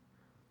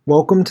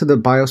Welcome to the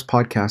BIOS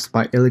podcast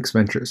by Alix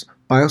Ventures.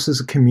 BIOS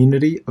is a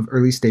community of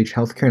early-stage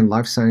healthcare and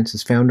life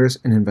sciences founders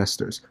and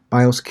investors.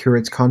 BIOS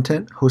curates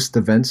content, hosts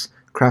events,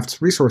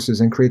 crafts resources,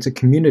 and creates a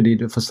community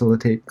to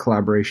facilitate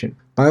collaboration.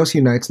 BIOS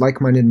unites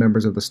like-minded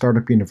members of the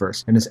startup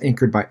universe and is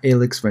anchored by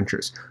Alix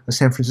Ventures, a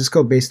San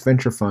Francisco-based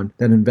venture fund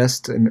that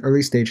invests in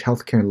early-stage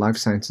healthcare and life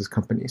sciences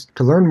companies.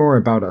 To learn more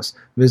about us,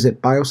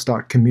 visit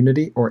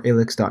bios.community or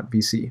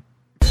alix.vc.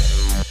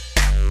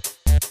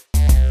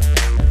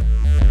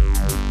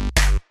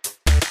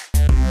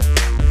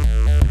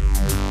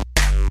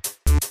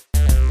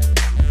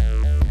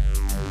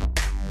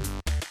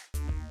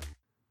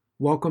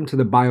 Welcome to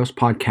the BIOS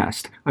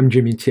podcast. I'm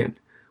Jimmy Tian.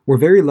 We're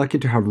very lucky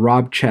to have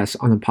Rob Chess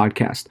on the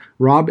podcast.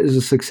 Rob is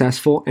a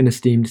successful and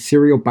esteemed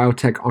serial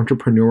biotech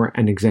entrepreneur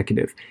and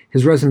executive.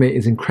 His resume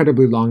is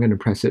incredibly long and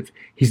impressive.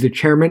 He's the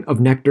chairman of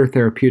Nektar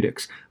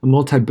Therapeutics, a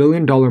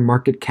multi-billion-dollar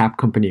market cap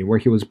company where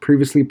he was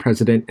previously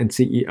president and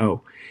CEO.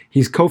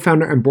 He's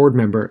co-founder and board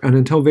member, and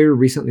until very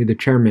recently the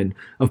chairman,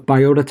 of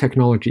Biota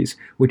Technologies,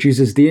 which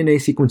uses DNA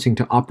sequencing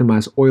to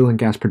optimize oil and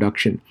gas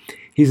production.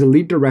 He's a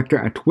lead director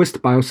at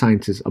Twist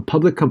Biosciences, a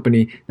public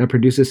company that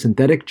produces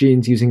synthetic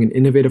genes using an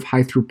innovative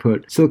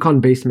high-throughput,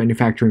 silicon-based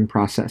manufacturing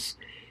process.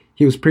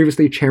 He was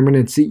previously chairman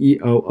and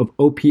CEO of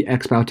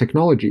OPX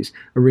Biotechnologies,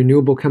 a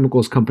renewable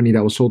chemicals company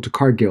that was sold to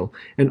Cargill,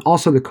 and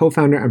also the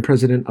co-founder and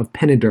president of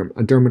Peniderm,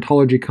 a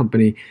dermatology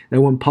company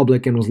that went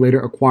public and was later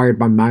acquired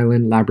by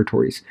Mylan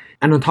Laboratories.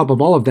 And on top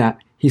of all of that,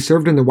 he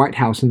served in the White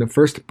House in the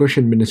first Bush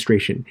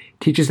administration,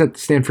 teaches at the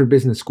Stanford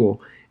Business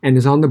School, and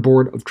is on the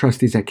board of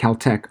trustees at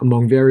Caltech,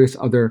 among various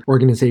other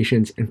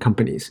organizations and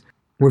companies.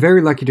 We're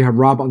very lucky to have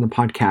Rob on the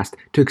podcast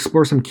to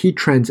explore some key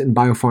trends in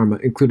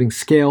biopharma, including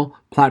scale,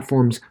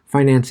 platforms,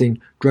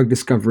 financing, drug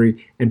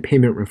discovery, and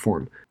payment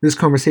reform. This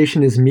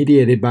conversation is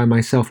mediated by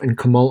myself and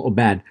Kamal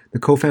Obad, the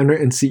co-founder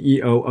and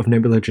CEO of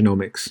Nebula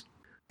Genomics.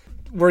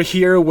 We're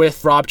here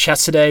with Rob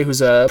Chess today,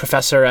 who's a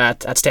professor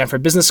at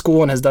Stanford Business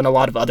School and has done a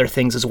lot of other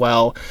things as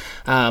well.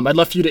 I'd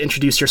love for you to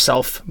introduce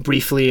yourself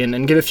briefly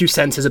and give a few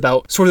sentences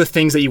about sort of the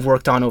things that you've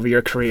worked on over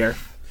your career.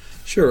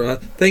 Sure.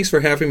 Thanks for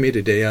having me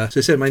today. As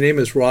I said, my name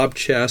is Rob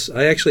Chess.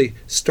 I actually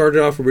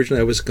started off originally,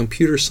 I was a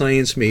computer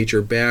science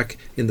major back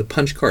in the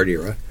punch card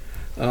era,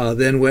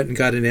 then went and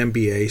got an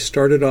MBA.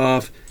 Started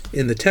off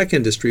in the tech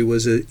industry,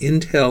 was at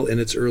Intel in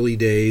its early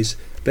days,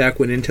 back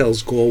when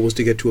Intel's goal was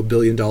to get to $1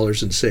 billion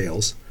in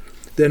sales.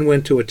 Then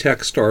went to a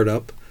tech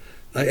startup.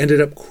 I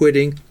ended up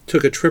quitting,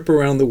 took a trip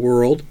around the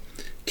world,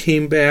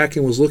 came back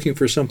and was looking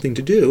for something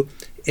to do,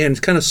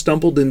 and kind of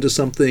stumbled into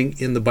something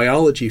in the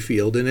biology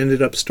field and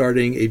ended up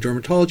starting a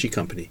dermatology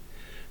company.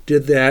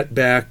 Did that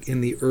back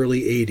in the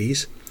early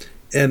 80s.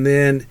 And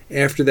then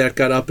after that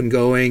got up and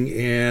going,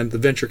 and the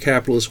venture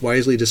capitalists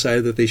wisely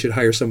decided that they should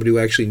hire somebody who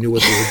actually knew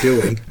what they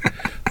were doing.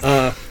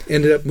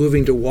 Ended up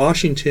moving to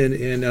Washington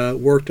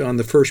and worked on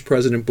the first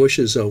President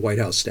Bush's White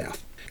House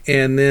staff.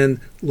 And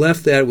then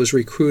left that, was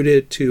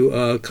recruited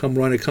to come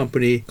run a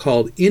company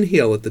called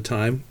Inhale at the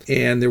time.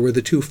 And there were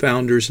the two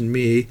founders and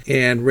me,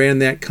 and ran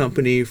that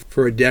company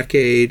for a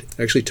decade.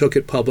 Actually took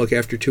it public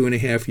after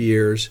 2.5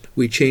 years.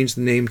 We changed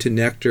the name to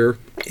Nektar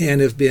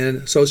and have been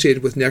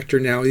associated with Nektar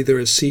now either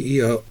as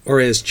CEO or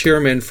as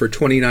chairman for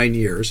 29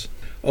 years.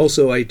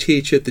 Also, I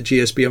teach at the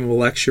GSB. I'm a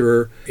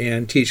lecturer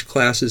and teach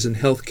classes in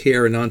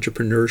healthcare and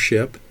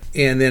entrepreneurship.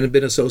 And then have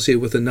been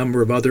associated with a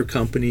number of other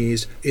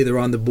companies, either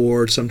on the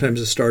board, sometimes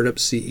as startup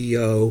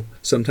CEO,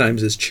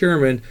 sometimes as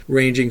chairman,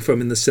 ranging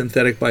from in the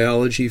synthetic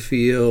biology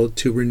field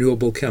to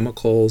renewable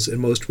chemicals,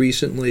 and most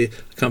recently,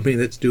 a company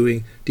that's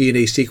doing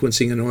DNA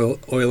sequencing and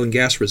oil and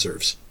gas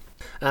reserves.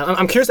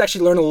 I'm curious to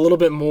actually learn a little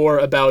bit more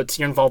about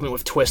your involvement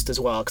with Twist as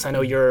well, because I know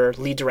you're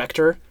lead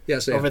director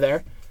over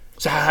there.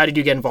 So how did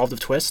you get involved with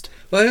Twist?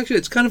 Well, actually,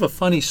 it's kind of a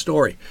funny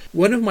story.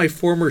 One of my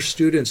former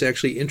students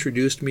actually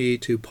introduced me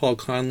to Paul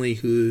Conley,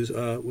 who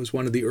was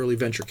one of the early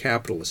venture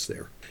capitalists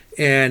there.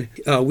 And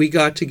we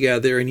got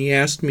together, and he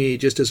asked me,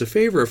 just as a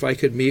favor, if I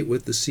could meet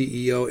with the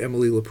CEO,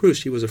 Emily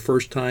Leproust. She was a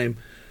first-time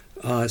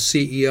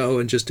CEO,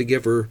 and just to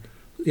give her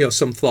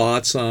some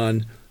thoughts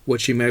on what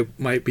she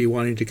might be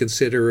wanting to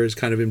consider as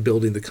kind of in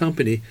building the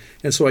company.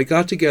 And so I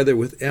got together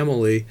with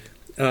Emily.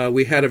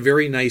 We had a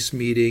very nice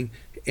meeting.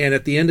 And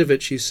at the end of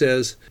it, she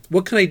says,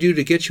 "What can I do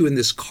to get you in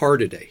this car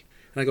today?"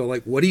 And I go,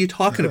 what are you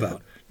talking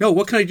about? No,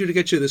 what can I do to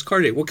get you in this car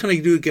today? What can I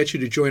do to get you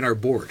to join our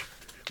board?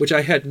 Which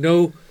I had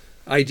no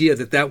idea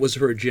that was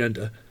her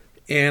agenda.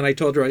 And I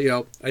told her,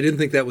 I didn't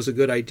think that was a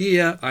good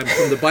idea. I'm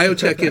from the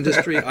biotech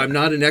industry. I'm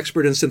not an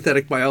expert in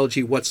synthetic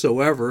biology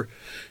whatsoever.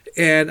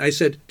 And I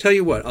said, tell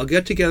you what, I'll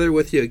get together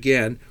with you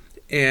again,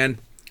 and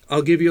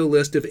I'll give you a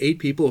list of 8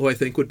 people who I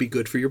think would be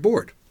good for your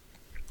board.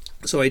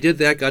 So I did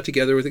that, got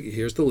together with her,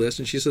 here's the list,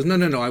 and she says,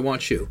 no, I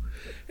want you.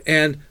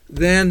 And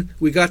then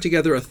we got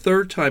together a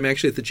third time,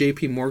 actually, at the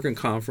J.P. Morgan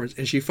conference,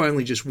 and she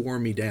finally just wore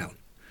me down.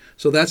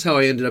 So that's how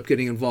I ended up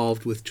getting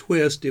involved with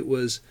Twist. It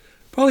was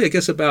probably, I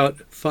guess, about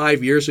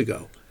 5 years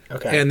ago.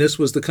 Okay. And this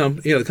was the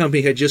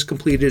company had just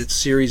completed its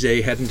Series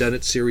A, hadn't done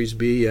its Series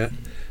B yet.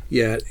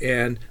 yet,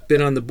 and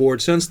been on the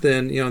board since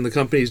then. And the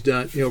company's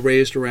done,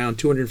 raised around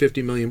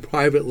 $250 million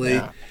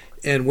privately,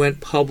 and went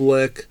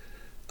public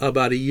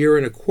about a year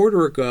and a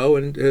quarter ago,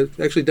 and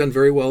actually done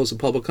very well as a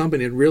public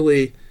company, and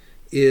really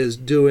is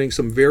doing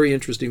some very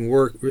interesting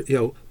work,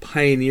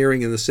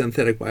 pioneering in the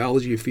synthetic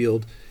biology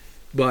field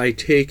by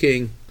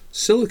taking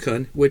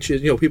silicon, which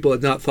is, people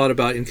had not thought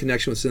about in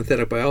connection with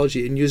synthetic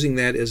biology, and using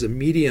that as a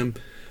medium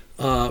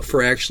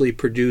for actually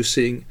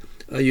producing,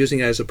 using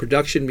it as a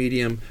production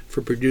medium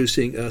for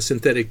producing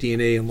synthetic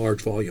DNA in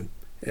large volume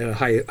at a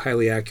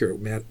highly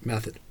accurate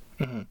method.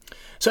 Mm-hmm.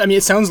 So,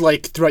 it sounds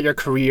like throughout your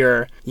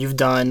career, you've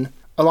done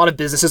a lot of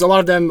businesses, a lot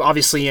of them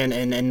obviously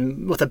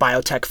in with a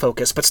biotech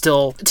focus, but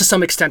still to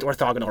some extent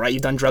orthogonal, right?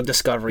 You've done drug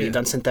discovery, you've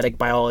done synthetic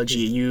biology,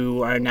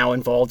 you are now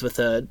involved with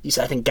I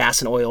think, gas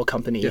and oil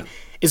company. Yeah.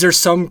 Is there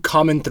some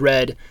common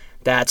thread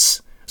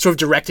that's sort of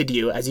directed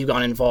you as you've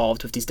gone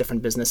involved with these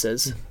different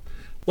businesses?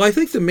 Well, I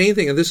think the main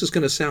thing, and this is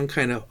going to sound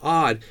kind of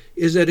odd,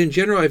 is that in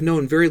general I've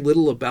known very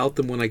little about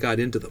them when I got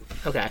into them.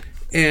 Okay.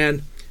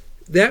 And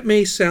that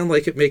may sound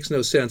like it makes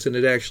no sense, and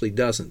it actually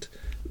doesn't.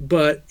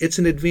 But it's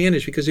an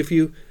advantage because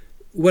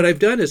what I've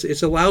done is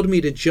it's allowed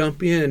me to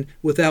jump in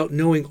without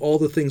knowing all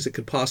the things that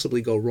could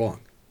possibly go wrong.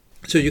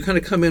 So you kind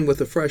of come in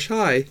with a fresh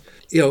eye,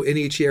 in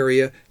each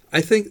area. I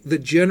think the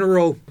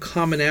general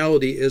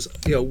commonality is,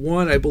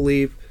 one, I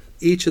believe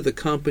each of the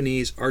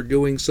companies are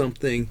doing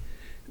something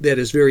that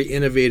is very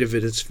innovative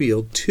in its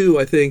field. Two,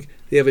 I think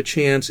they have a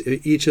chance,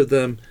 each of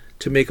them,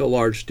 to make a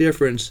large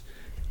difference.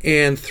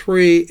 And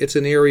three, it's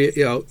an area,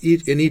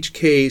 in each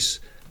case,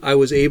 I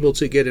was able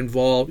to get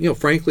involved,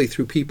 frankly,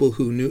 through people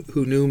who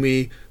knew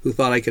me, who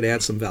thought I could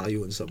add some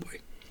value in some way.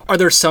 Are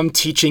there some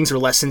teachings or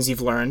lessons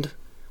you've learned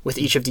with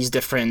each of these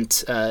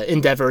different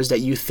endeavors that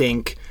you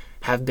think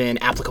have been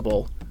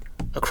applicable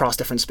across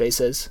different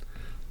spaces?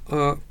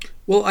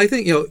 Well, I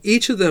think,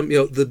 each of them,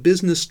 the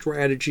business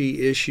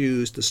strategy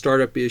issues, the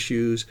startup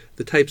issues,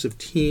 the types of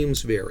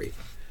teams vary.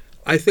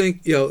 I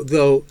think,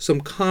 though,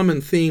 some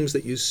common themes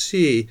that you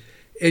see,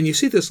 and you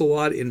see this a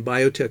lot in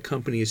biotech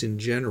companies in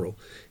general,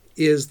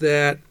 is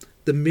that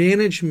the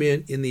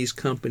management in these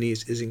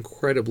companies is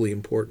incredibly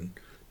important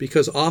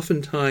because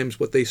oftentimes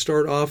what they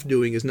start off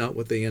doing is not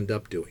what they end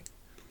up doing.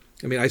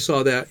 I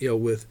saw that,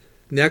 with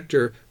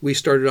Nektar. We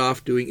started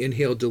off doing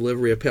inhaled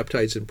delivery of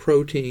peptides and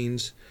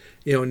proteins.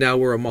 Now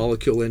we're a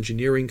molecule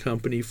engineering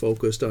company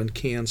focused on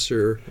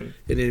cancer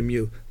and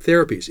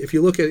immunotherapies. If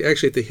you look at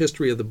the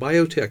history of the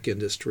biotech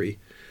industry,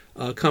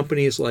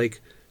 companies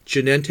like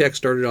Genentech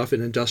started off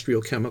in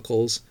industrial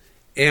chemicals.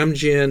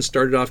 Amgen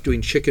started off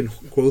doing chicken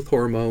growth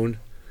hormone.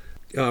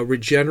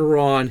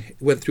 Regeneron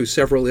went through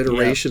several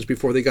iterations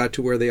before they got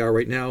to where they are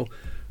right now.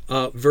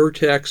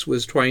 Vertex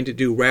was trying to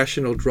do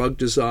rational drug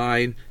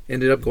design,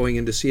 ended up going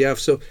into CF.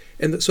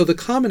 So the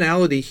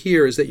commonality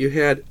here is that you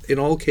had, in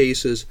all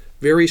cases,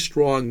 very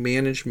strong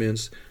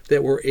managements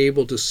that were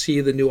able to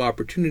see the new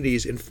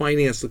opportunities and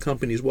finance the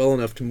companies well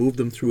enough to move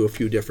them through a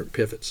few different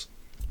pivots.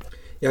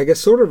 Yeah, I guess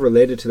sort of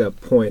related to that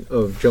point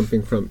of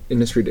jumping from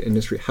industry to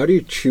industry, how do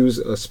you choose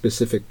a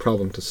specific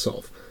problem to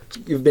solve?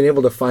 You've been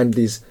able to find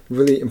these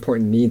really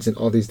important needs in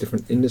all these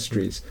different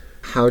industries.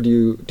 How do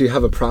you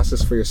have a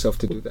process for yourself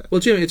to do that?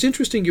 Well, Jim, it's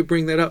interesting you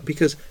bring that up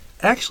because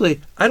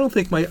actually I don't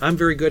think I'm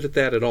very good at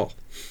that at all.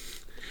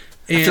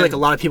 And I feel like a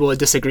lot of people would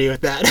disagree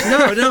with that.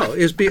 No,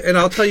 and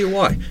I'll tell you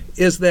why.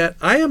 Is that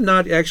I am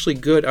not actually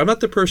good. I'm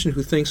not the person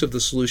who thinks of the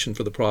solution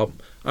for the problem.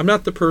 I'm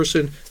not the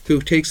person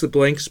who takes the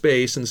blank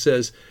space and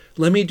says,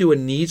 let me do a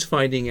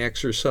needs-finding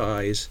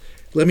exercise.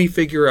 Let me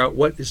figure out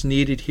what is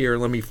needed here.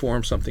 Let me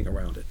form something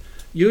around it.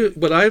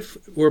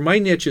 Where my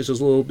niche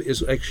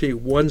is actually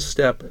one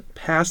step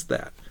past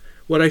that.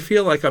 What I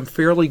feel like I'm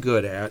fairly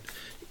good at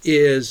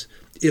is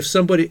if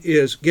somebody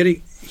is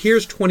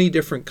here's 20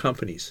 different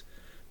companies.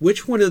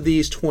 Which one of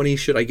these 20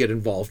 should I get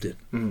involved in?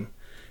 Mm.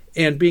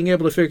 And being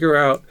able to figure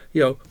out,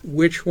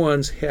 which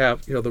ones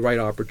have, the right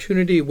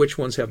opportunity, which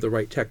ones have the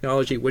right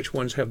technology, which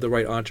ones have the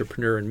right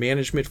entrepreneur and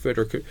management fit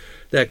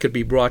that could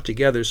be brought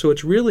together. So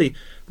it's really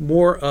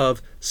more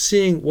of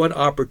seeing what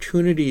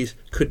opportunities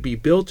could be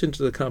built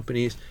into the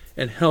companies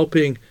and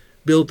helping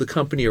build the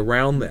company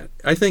around that.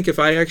 I think if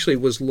I actually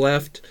was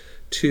left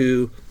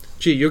to,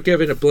 you're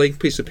given a blank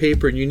piece of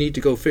paper and you need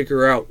to go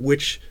figure out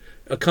which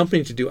a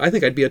company to do, I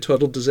think I'd be a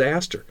total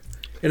disaster.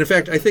 And in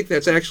fact, I think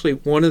that's actually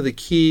one of the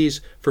keys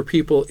for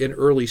people in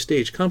early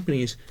stage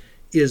companies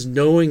is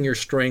knowing your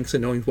strengths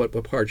and knowing what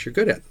parts you're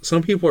good at.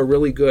 Some people are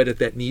really good at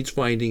that needs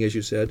finding, as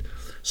you said.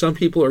 Some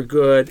people are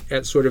good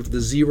at sort of the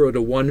 0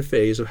 to 1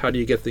 phase of how do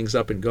you get things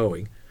up and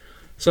going.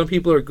 Some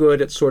people are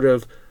good at sort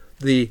of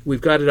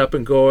we've got it up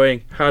and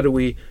going, how do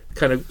we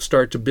kind of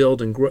start to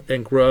build and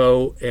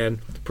grow and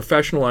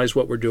professionalize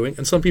what we're doing.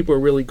 And some people are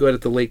really good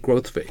at the late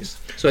growth phase.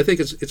 So I think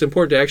it's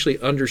important to actually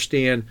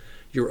understand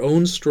your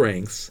own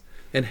strengths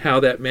and how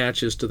that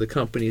matches to the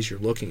companies you're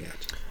looking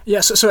at.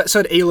 Yeah, so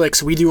at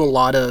Alix, we do a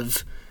lot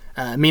of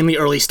mainly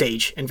early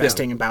stage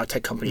investing in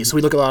biotech companies. Mm-hmm. So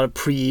we look at a lot of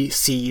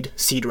pre-seed,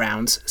 seed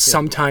rounds,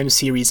 sometimes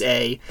Series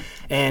A.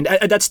 And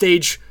at that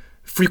stage,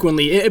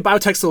 frequently,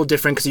 biotech's a little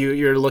different because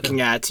you're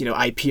looking at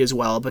IP as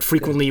well, but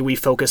frequently we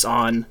focus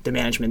on the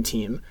management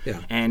team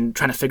and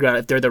trying to figure out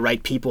if they're the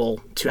right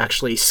people to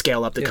actually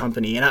scale up the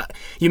company. And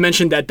you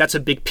mentioned that that's a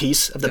big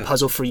piece of the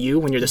puzzle for you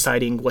when you're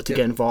deciding what to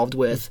get involved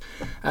with.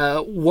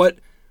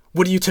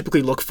 What do you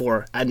typically look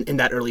for in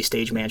that early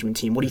stage management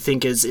team? What do you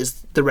think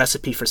is the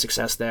recipe for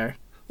success there?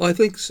 Well, I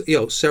think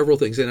several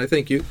things, and I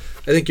think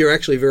you're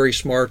actually very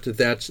smart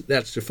that's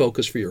the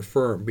focus for your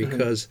firm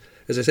because,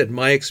 as I said,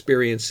 my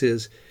experience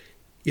is,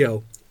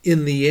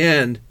 in the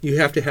end, you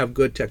have to have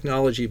good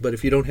technology, but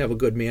if you don't have a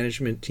good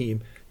management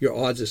team, your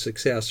odds of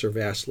success are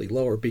vastly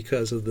lower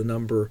because of the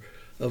number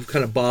of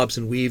kind of bobs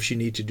and weaves you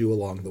need to do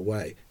along the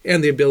way,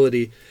 and the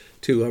ability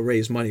to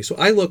raise money. So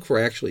I look for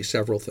actually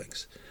several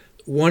things.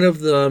 One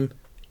of them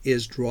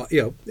is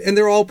and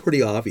they're all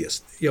pretty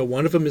obvious.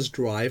 One of them is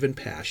drive and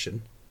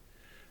passion.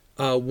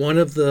 One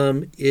of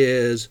them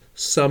is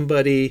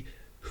somebody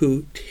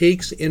who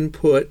takes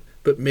input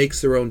but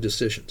makes their own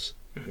decisions.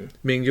 I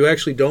mean, you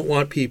actually don't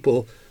want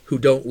people who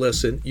don't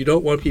listen. You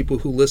don't want people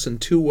who listen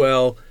too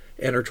well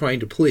and are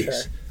trying to please.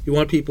 Sure. You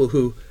want people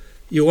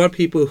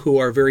who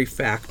are very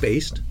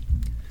fact-based.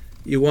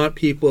 You want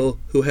people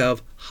who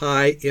have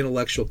high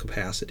intellectual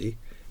capacity.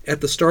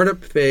 At the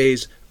startup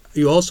phase,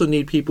 you also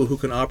need people who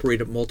can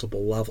operate at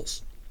multiple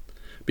levels,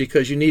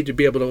 because you need to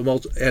be able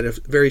to at a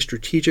very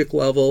strategic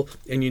level,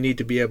 and you need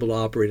to be able to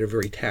operate at a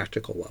very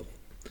tactical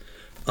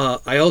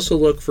level. I also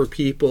look for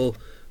people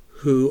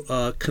who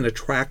can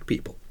attract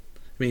people.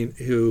 I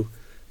mean,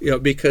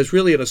 because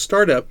really in a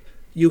startup,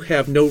 you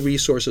have no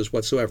resources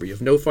whatsoever. You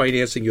have no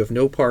financing, you have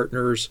no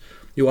partners.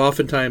 You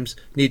oftentimes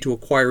need to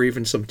acquire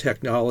even some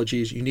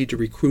technologies. You need to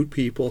recruit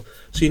people.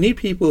 So you need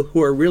people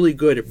who are really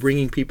good at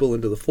bringing people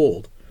into the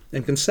fold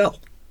and can sell.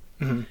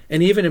 And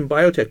even in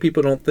biotech,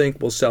 people don't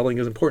think, well, selling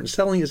is important.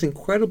 Selling is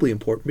incredibly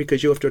important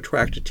because you have to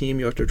attract a team,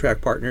 you have to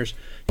attract partners,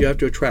 you have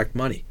to attract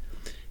money.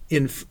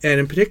 And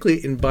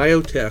particularly in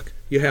biotech,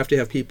 you have to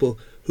have people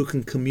who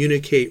can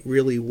communicate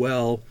really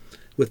well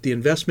with the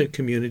investment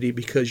community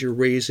because you're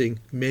raising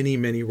many,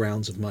 many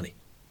rounds of money.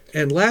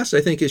 And last,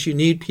 I think, is you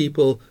need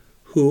people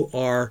who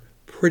are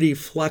pretty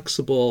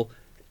flexible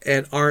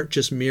and aren't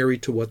just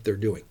married to what they're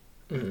doing.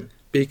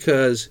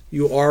 Because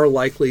you are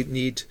likely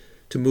need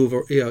to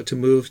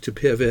move, to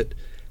pivot,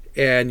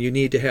 and you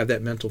need to have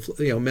that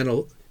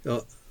mental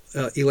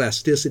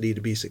elasticity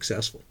to be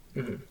successful.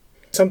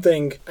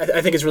 Something I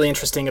think is really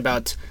interesting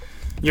about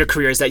your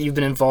career is that you've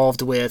been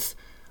involved with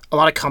a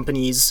lot of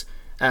companies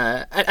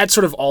at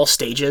sort of all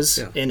stages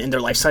in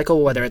their life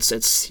cycle, whether it's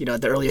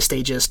the earliest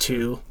stages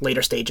to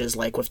later stages,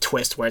 like with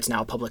Twist, where it's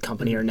now a public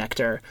company, or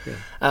Nektar.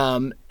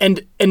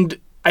 And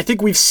I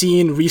think we've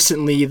seen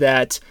recently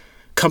that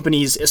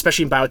companies,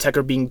 especially in biotech,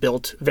 are being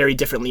built very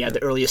differently at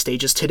the earliest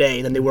stages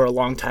today than they were a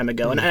long time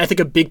ago. And I think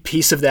a big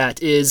piece of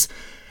that is,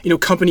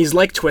 companies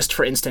like Twist,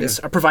 for instance,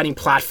 are providing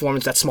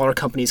platforms that smaller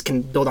companies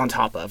can build on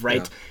top of,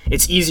 right?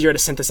 It's easier to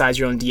synthesize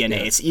your own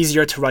DNA. It's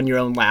easier to run your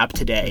own lab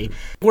today.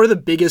 What are the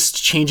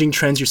biggest changing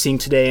trends you're seeing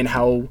today in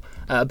how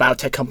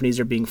biotech companies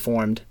are being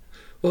formed?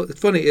 Well, it's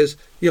funny is,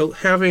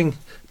 having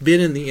been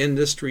in the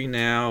industry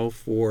now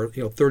for,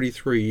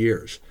 33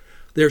 years,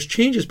 there's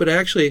changes, but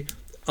actually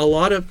a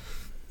lot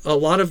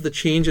of the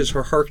changes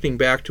are harkening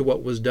back to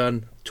what was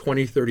done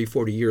 20, 30,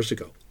 40 years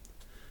ago.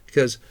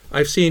 Because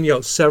I've seen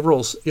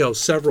several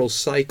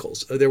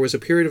cycles. There was a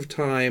period of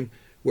time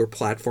where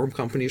platform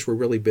companies were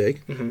really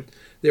big.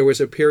 There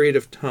was a period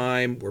of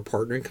time where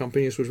partnering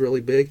companies was really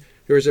big.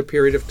 There was a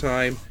period of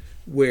time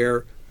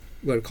where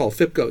what I call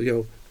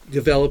FIPCO,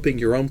 developing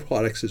your own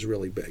products is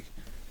really big.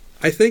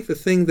 I think the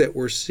thing that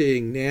we're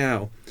seeing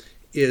now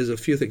is a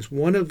few things.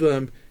 One of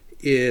them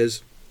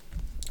is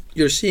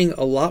you're seeing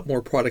a lot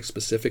more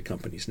product-specific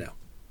companies now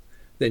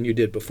than you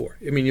did before.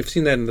 I mean, you've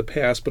seen that in the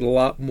past, but a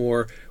lot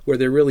more where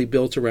they're really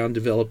built around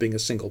developing a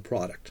single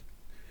product.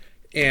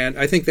 And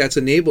I think that's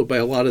enabled by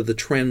a lot of the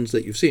trends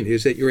that you've seen,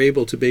 is that you're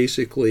able to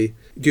basically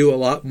do a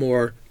lot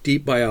more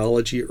deep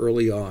biology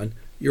early on.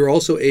 You're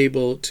also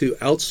able to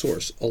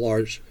outsource a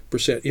large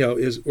percent.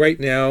 Is right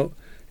now,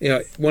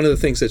 one of the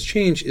things that's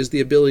changed is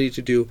the ability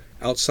to do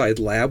outside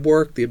lab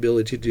work, the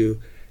ability to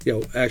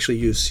do, actually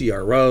use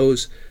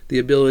CROs, the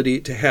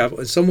ability to have,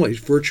 in some ways,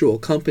 virtual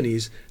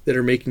companies that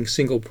are making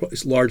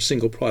large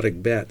single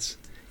product bets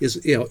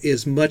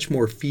is much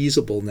more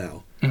feasible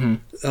now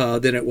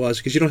than it was,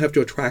 because you don't have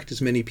to attract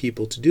as many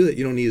people to do it.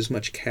 You don't need as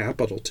much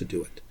capital to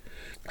do it.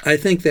 I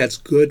think that's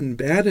good and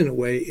bad in a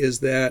way,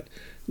 is that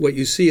what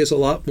you see is a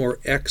lot more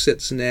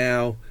exits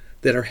now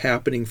that are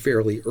happening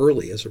fairly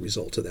early as a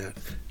result of that,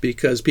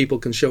 because people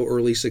can show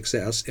early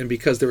success, and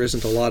because there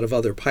isn't a lot of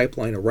other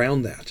pipeline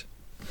around that.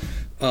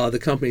 The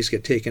companies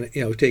get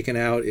taken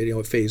out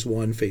at phase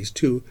 1, phase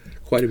 2,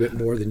 quite a bit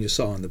more than you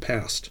saw in the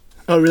past.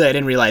 Oh, really? I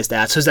didn't realize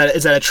that. So is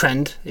that a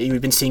trend?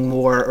 You've been seeing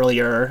more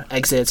earlier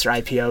exits or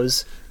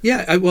IPOs?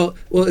 Yeah, well,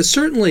 it's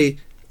certainly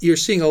you're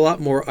seeing a lot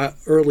more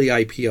early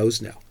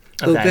IPOs now.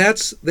 Okay.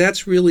 So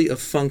that's really a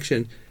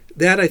function.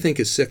 That I think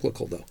is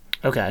cyclical, though.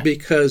 Okay.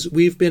 Because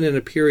we've been in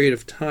a period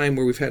of time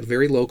where we've had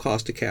very low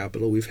cost of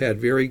capital. We've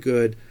had very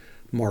good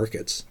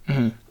markets.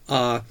 And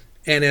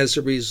as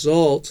a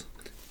result,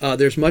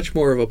 there's much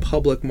more of a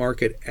public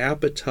market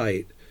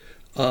appetite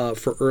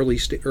for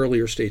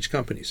earlier stage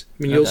companies.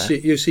 I mean,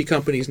 you see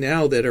companies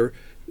now that are,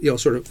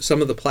 sort of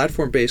some of the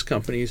platform-based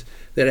companies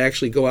that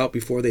actually go out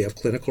before they have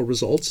clinical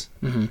results.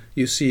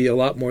 You see a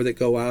lot more that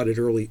go out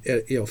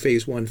at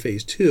phase 1,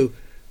 phase 2.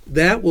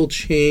 That will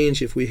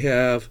change if we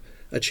have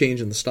a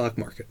change in the stock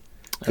market.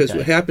 Because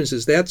what happens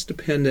is that's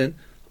dependent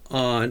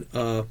on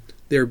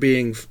there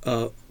being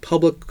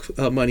public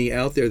money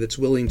out there that's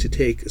willing to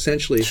take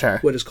essentially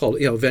what is called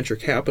venture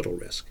capital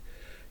risk.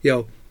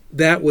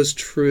 That was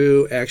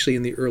true actually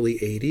in the early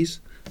 80s.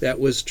 That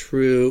was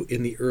true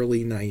in the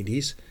early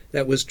 90s.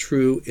 That was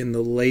true in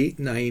the late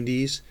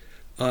 90s.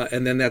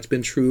 And then that's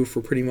been true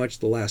for pretty much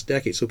the last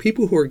decade. So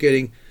people who are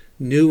getting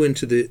new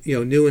into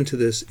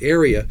this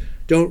area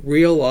don't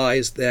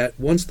realize that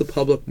once the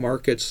public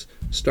markets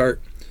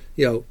start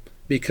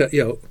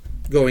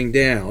going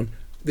down,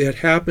 that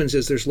happens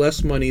is there's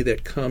less money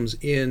that comes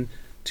in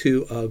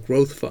to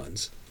growth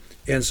funds.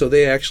 And so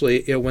they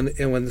actually, when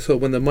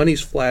the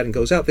money's flat and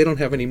goes out, they don't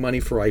have any money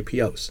for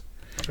IPOs.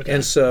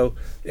 And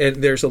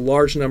there's a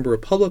large number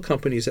of public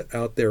companies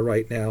out there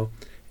right now.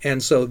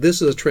 And so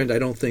this is a trend I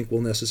don't think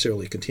will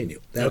necessarily continue.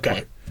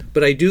 Part.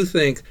 But I do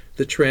think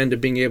the trend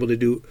of being able to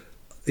do,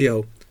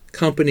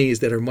 companies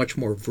that are much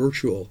more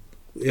virtual,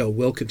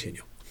 will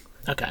continue.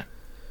 Okay.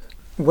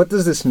 What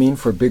does this mean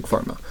for big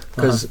pharma?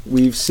 Because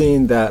we've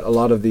seen that a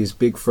lot of these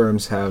big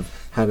firms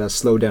have had a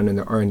slowdown in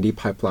their R&D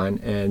pipeline,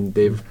 and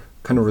they've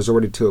kind of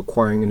resorted to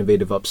acquiring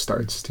innovative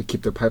upstarts to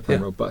keep their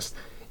pipeline robust.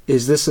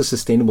 Is this a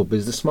sustainable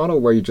business model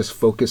where you just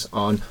focus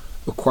on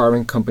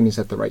acquiring companies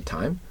at the right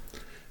time?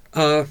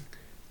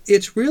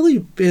 It's really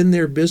been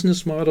their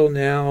business model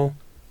now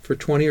for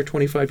 20 or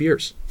 25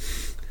 years.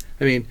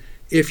 I mean,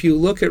 if you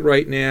look at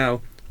right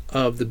now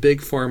of the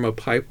big pharma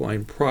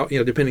pipeline,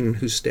 depending on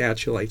whose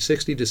stats you like,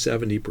 60 to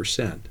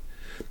 70%,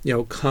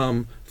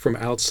 come from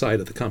outside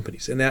of the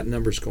companies, and that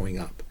number's going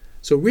up.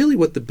 So really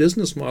what the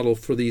business model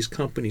for these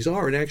companies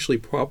are, and actually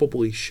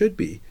probably should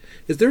be,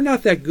 is they're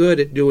not that good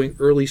at doing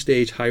early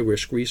stage high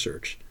risk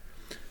research.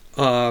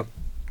 What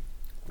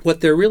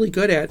they're really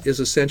good at is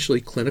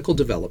essentially clinical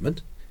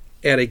development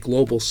at a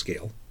global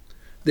scale.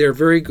 They're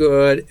very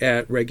good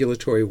at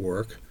regulatory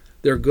work.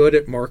 They're good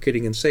at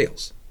marketing and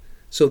sales.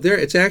 So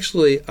it's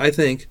actually, I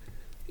think,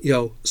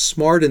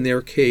 smart in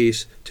their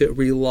case to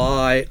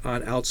rely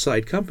on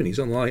outside companies,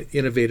 on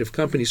innovative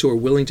companies who are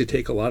willing to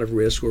take a lot of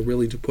risk, who are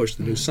willing to push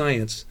the new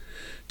science,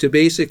 to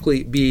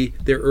basically be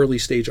their early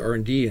stage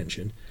R&D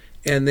engine,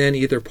 and then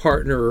either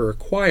partner or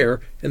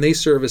acquire, and they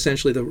serve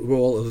essentially the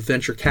role of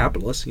venture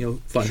capitalists,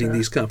 funding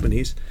these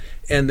companies,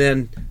 and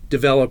then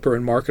developer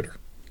and marketer.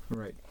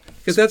 Right.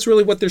 Because that's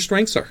really what their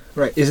strengths are.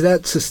 Right. Is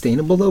that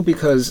sustainable, though?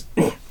 Because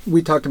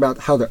we talked about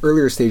how the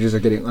earlier stages are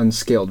getting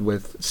unscaled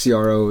with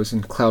CROs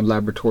and cloud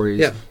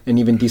laboratories and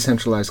even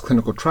decentralized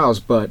clinical trials,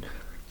 but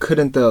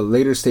couldn't the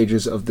later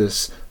stages of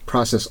this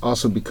process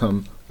also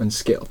become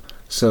unscaled?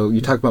 So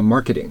you talk about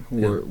marketing,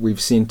 where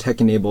we've seen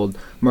tech-enabled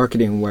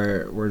marketing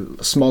where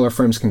smaller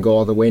firms can go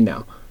all the way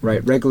now,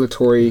 right?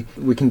 Regulatory,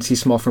 we can see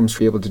small firms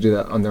be able to do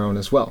that on their own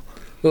as well.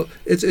 Well,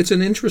 it's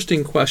an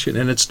interesting question,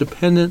 and it's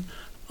dependent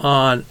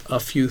on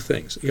a few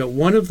things.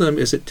 One of them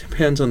is it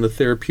depends on the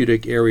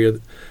therapeutic area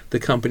the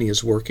company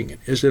is working in.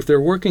 Is if they're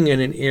working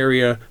in an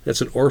area that's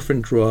an orphan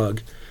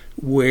drug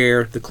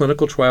where the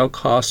clinical trial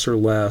costs are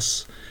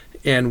less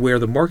and where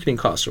the marketing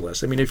costs are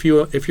less. I mean, if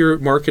you're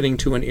marketing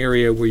to an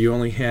area where you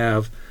only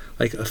have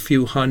like a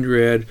few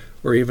hundred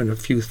or even a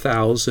few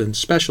thousand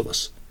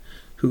specialists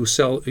who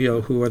sell,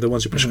 who are the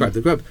ones who prescribe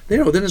the drug,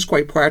 then it's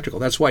quite practical.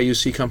 That's why you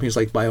see companies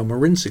like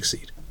BioMarin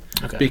succeed.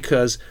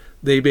 Because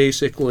they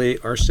basically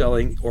are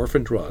selling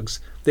orphan drugs.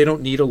 They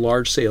don't need a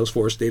large sales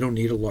force. They don't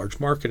need a large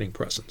marketing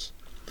presence.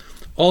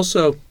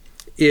 Also,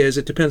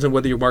 it depends on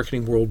whether you're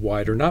marketing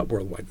worldwide or not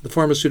worldwide. The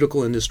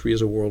pharmaceutical industry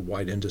is a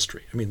worldwide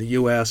industry. I mean, the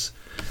U.S.,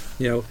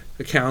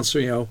 accounts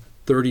for,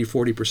 30,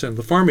 40% of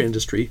the pharma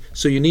industry.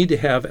 So you need to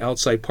have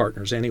outside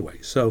partners anyway.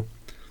 So,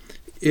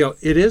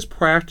 it is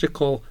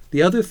practical.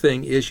 The other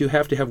thing is you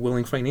have to have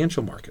willing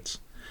financial markets.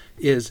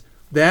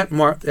 That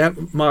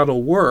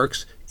model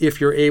works if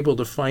you're able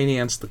to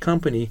finance the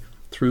company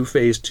through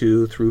phase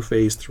 2, through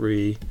phase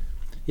 3,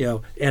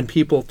 and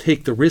people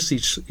take the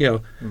risks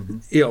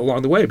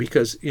along the way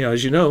because,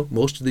 as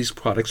most of these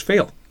products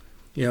fail.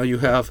 You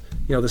have,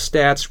 the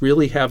stats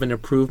really haven't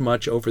improved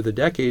much over the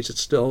decades.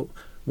 It's still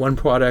one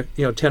product,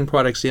 10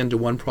 products in to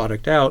one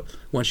product out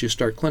once you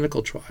start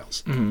clinical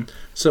trials.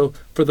 So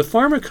for the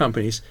pharma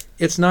companies,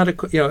 it's not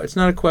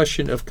a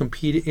question of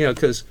competing,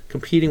 because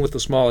competing with the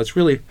small, it's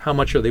really how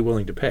much are they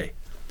willing to pay.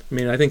 I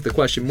mean, I think the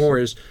question more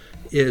is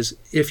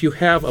if you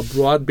have a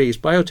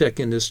broad-based biotech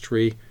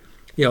industry,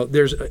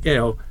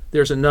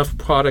 there's enough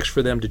products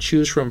for them to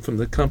choose from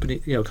the company,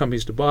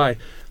 companies to buy.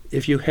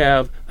 If you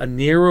have a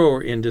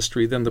narrower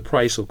industry, then the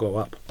price will go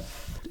up.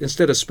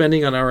 Instead of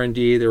spending on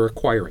R&D, they're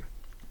acquiring.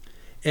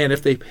 And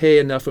if they pay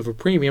enough of a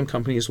premium,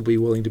 companies will be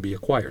willing to be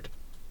acquired.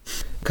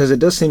 Because it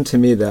does seem to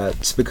me that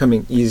it's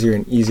becoming easier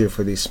and easier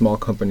for these small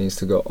companies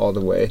to go all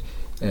the way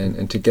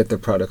and to get their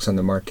products on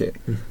the market.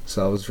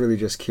 So I was really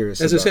just curious.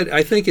 As I said,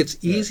 I think it's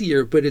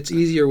easier, but it's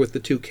easier with the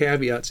two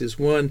caveats. Is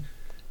one,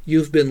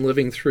 you've been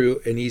living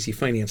through an easy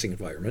financing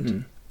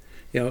environment,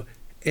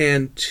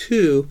 and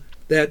two,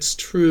 that's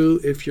true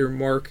if you're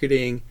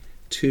marketing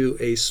to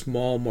a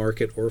small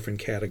market orphan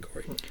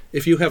category.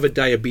 If you have a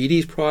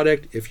diabetes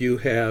product, if you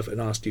have an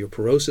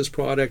osteoporosis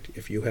product,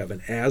 if you have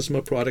an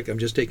asthma product, I'm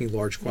just taking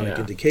large chronic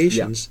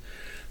indications,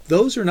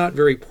 those are not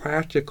very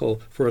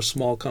practical for a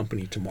small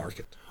company to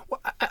market. Well,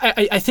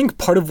 I think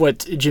part of what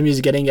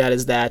Jimmy's getting at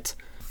is that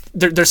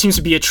there seems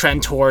to be a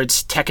trend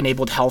towards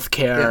tech-enabled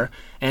healthcare,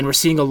 and we're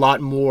seeing a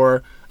lot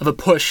more of a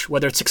push,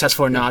 whether it's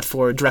successful or not,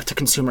 for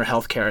direct-to-consumer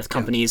healthcare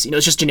companies.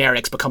 It's just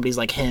generics, but companies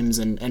like Hims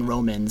and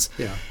Romans.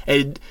 Yeah.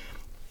 And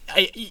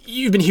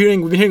we've been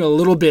hearing a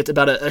little bit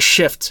about a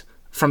shift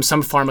from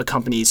some pharma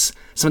companies.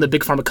 Some of the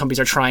big pharma companies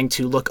are trying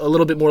to look a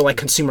little bit more like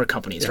consumer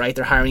companies, right?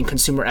 They're hiring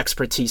consumer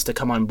expertise to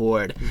come on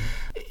board.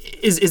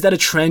 Is that a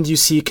trend you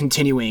see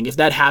continuing? If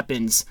that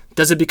happens,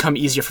 does it become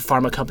easier for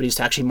pharma companies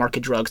to actually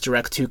market drugs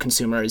direct to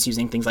consumers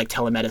using things like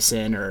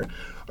telemedicine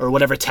or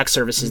whatever tech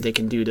services they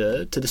can do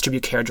to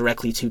distribute care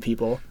directly to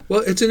people?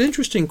 Well, it's an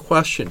interesting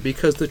question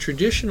because the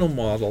traditional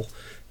model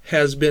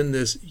has been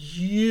this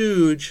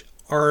huge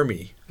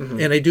army,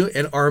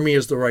 and army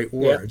is the right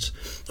words,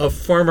 of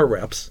pharma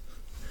reps,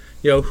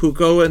 who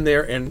go in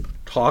there and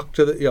talk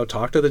to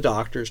the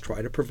doctors,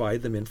 try to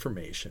provide them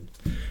information.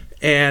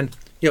 And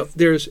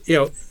there's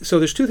so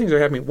there's two things that are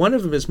happening. One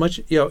of them is much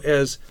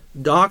as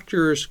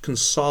doctors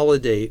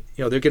consolidate,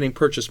 they're getting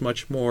purchased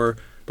much more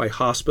by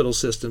hospital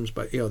systems,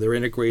 by they're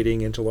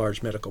integrating into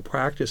large medical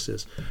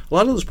practices. A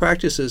lot of those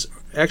practices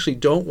actually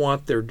don't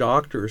want their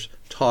doctors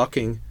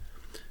talking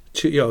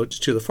to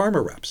the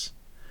pharma reps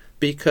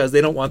because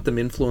they don't want them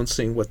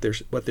influencing what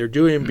they're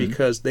doing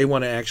because they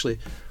want to actually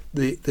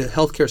the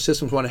healthcare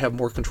systems want to have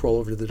more control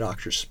over the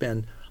doctor's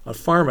spend on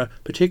pharma,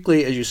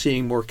 particularly as you're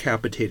seeing more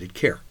capitated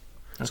care.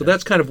 Okay. So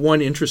that's kind of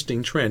one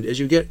interesting trend. As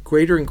you get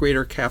greater and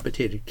greater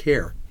capitated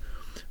care,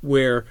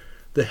 where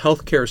the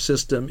healthcare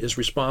system is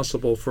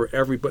responsible for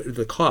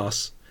the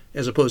costs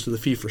as opposed to the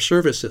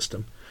fee-for-service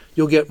system,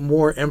 you'll get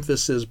more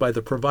emphasis by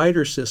the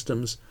provider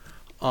systems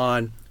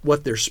on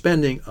what they're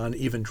spending on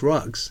even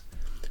drugs,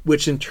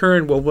 which in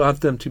turn will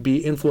want them to be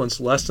influenced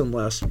less and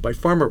less by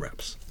pharma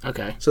reps.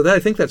 Okay. So I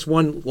think that's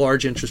one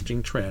large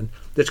interesting trend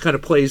that kind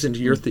of plays into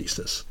your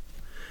thesis.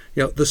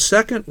 The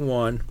second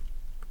one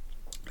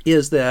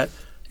is that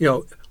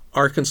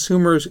our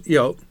consumers,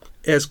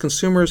 as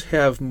consumers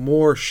have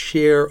more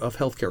share of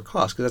healthcare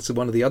costs, because that's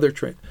one of the other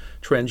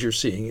trends you're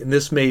seeing, and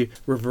this may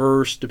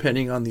reverse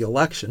depending on the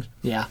election.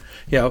 Yeah.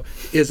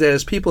 Is that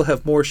as people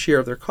have more share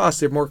of their costs,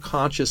 they're more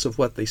conscious of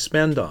what they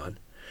spend on,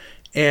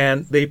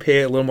 and they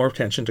pay a little more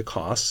attention to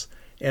costs,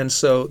 and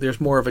so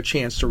there's more of a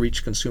chance to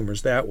reach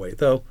consumers that way.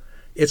 Though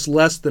it's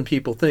less than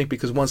people think,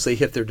 because once they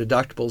hit their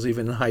deductibles,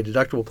 even in high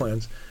deductible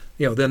plans,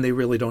 then they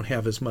really don't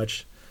have as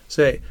much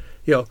say.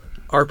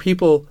 Are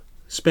people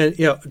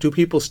do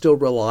people still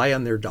rely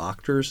on their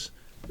doctors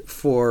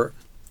for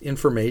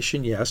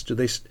information? Yes. Do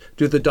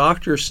the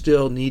doctors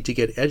still need to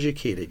get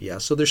educated?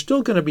 Yes. So there's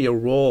still going to be a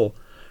role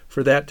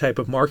for that type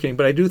of marketing,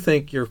 but I do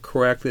think you're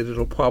correct that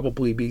it'll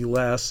probably be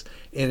less,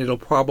 and it'll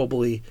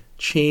probably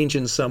change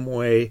in some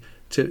way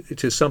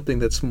to something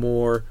that's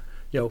more,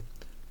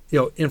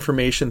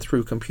 information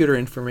through computer,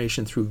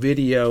 information through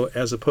video,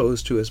 as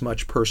opposed to as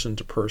much person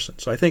to person.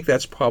 So I think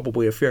that's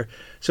probably a fair.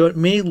 So it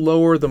may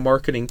lower the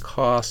marketing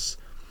costs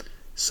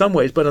some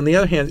ways, but on the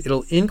other hand,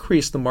 it'll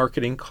increase the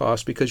marketing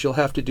costs because you'll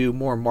have to do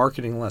more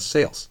marketing, less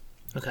sales.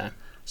 Okay.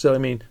 So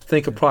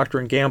think of Procter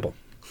and Gamble.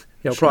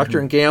 Procter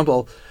and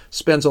Gamble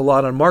spends a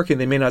lot on marketing.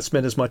 They may not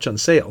spend as much on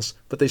sales,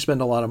 but they spend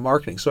a lot on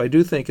marketing. So I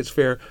do think it's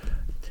fair,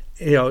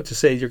 to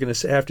say you're going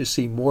to have to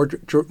see more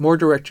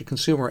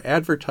direct-to-consumer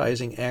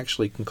advertising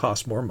actually can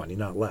cost more money,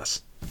 not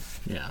less.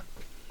 Yeah.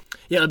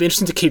 It'll be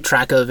interesting to keep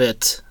track of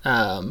it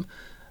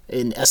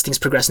as things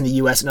progress in the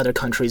U.S. and other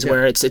countries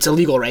where it's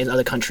illegal, right, in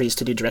other countries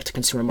to do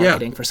direct-to-consumer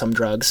marketing for some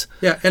drugs.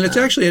 Yeah, and it's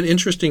actually an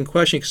interesting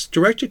question because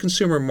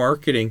direct-to-consumer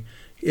marketing,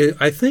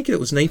 I think it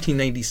was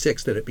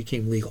 1996 that it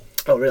became legal.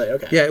 Oh, really?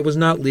 Okay. Yeah, it was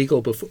not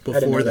legal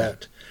before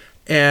that.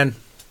 And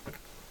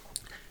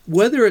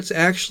whether it's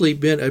actually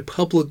been a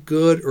public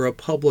good or a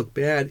public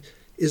bad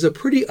is a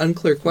pretty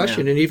unclear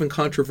question and even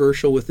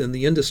controversial within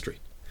the industry.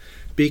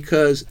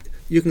 Because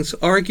you can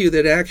argue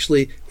that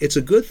actually it's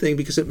a good thing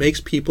because it makes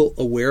people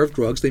aware of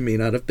drugs they may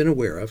not have been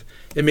aware of.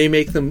 It may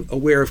make them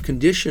aware of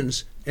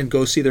conditions and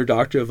go see their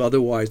doctor of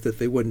otherwise that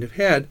they wouldn't have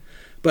had.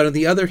 But on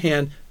the other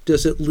hand,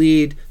 does it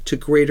lead to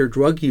greater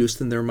drug use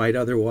than there might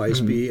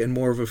otherwise be and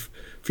more of a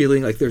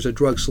feeling like there's a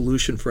drug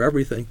solution for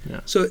everything?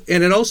 Yeah. So,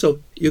 and it also,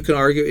 you can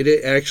argue,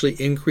 it actually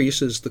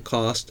increases the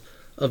cost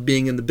of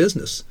being in the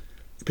business,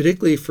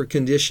 particularly for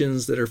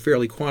conditions that are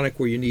fairly chronic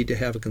where you need to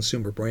have a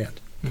consumer brand.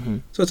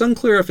 So it's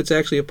unclear if it's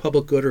actually a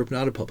public good or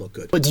not a public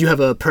good. But do you have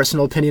a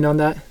personal opinion on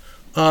that?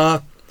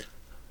 I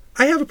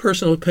have a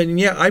personal opinion.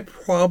 Yeah, I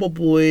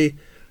probably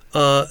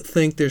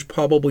think there's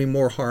probably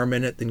more harm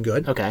in it than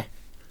good. Okay.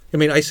 I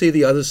mean, I see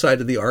the other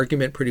side of the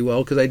argument pretty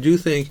well because I do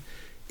think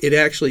it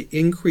actually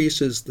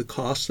increases the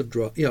cost of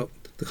the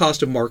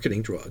cost of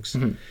marketing drugs.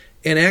 Mm-hmm.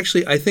 And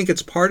actually, I think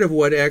it's part of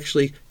what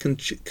actually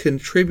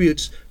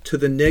contributes to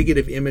the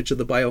negative image of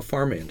the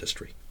biopharma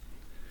industry.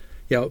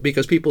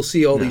 Because people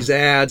see all these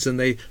ads and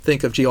they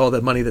think of, all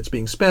the money that's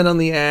being spent on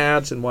the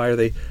ads and why are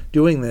they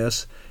doing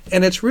this?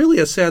 And it's really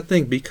a sad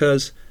thing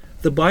because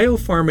the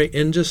biopharma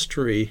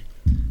industry,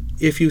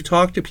 if you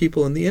talk to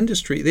people in the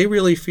industry, they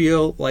really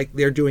feel like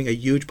they're doing a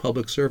huge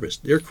public service.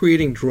 They're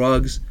creating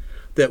drugs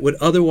that would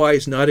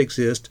otherwise not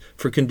exist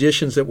for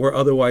conditions that were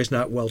otherwise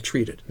not well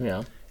treated.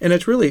 Yeah. And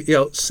it's really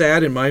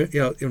sad in my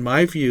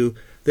view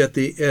that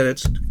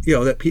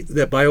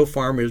that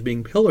biopharma is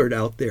being pillared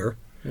out there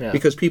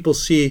because people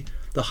see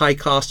the high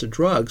cost of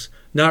drugs,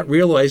 not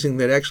realizing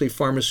that actually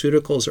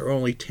pharmaceuticals are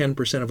only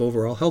 10% of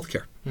overall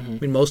healthcare. Mm-hmm. I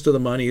mean, most of the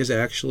money is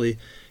actually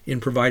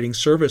in providing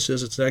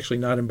services. It's actually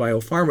not in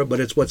biopharma, but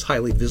it's what's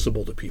highly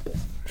visible to people.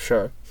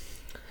 Sure.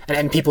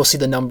 And people see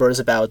the numbers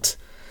about,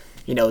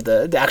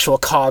 the actual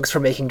COGS for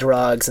making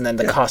drugs and then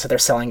the cost that they're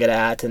selling it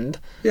at. And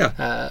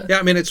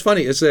I mean, it's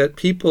funny is that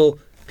people,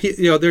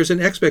 there's an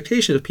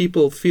expectation that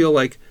people feel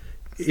like,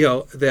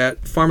 that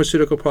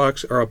pharmaceutical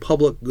products are a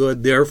public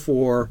good,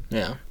 therefore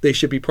they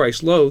should be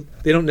priced low.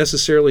 They don't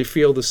necessarily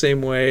feel the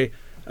same way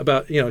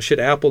about, should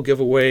Apple give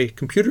away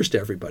computers to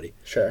everybody?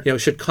 Sure.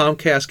 Should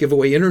Comcast give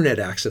away internet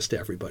access to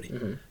everybody?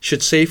 Mm-hmm.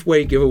 Should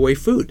Safeway give away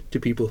food to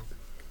people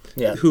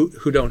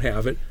who don't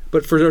have it?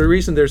 But for the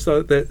reason there's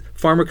thought that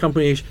pharma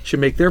companies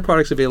should make their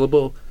products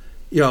available,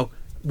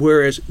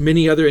 whereas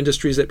many other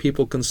industries that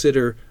people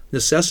consider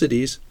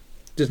necessities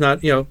is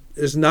not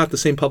the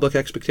same public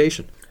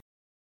expectation.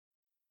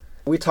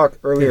 We talked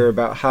earlier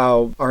about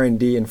how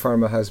R&D in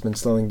pharma has been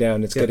slowing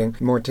down. It's getting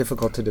more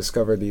difficult to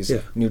discover these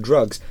new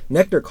drugs.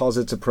 Nectar calls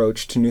its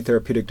approach to new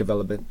therapeutic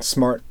development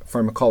smart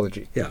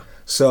pharmacology. Yeah.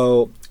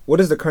 So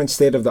what is the current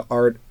state of the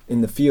art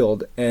in the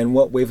field, and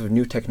what wave of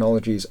new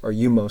technologies are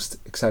you most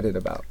excited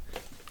about?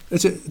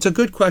 It's a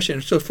good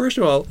question. So first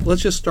of all,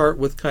 let's just start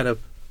with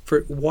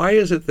why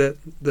is it that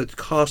the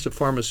cost of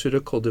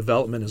pharmaceutical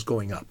development is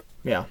going up?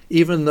 Yeah.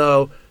 Even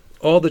though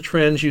all the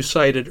trends you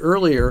cited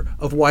earlier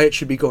of why it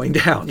should be going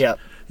down. Yeah.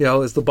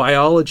 As the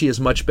biology is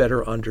much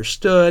better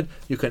understood,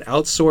 you can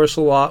outsource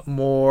a lot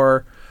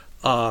more.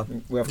 We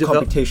have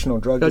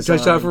computational drug design.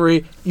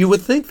 Discovery. You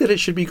would think that it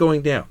should be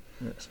going down.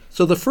 Yes.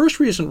 So the first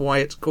reason why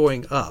it's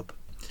going up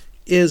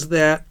is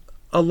that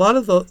a lot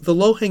of the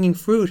low-hanging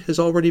fruit has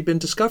already been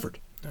discovered.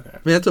 Okay. I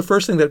mean, that's the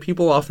first thing that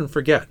people often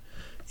forget,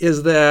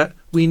 is that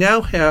we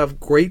now have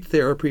great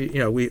therapy,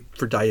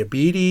 for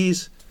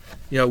diabetes,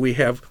 we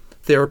have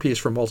therapies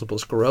for multiple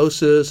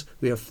sclerosis,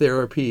 we have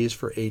therapies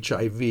for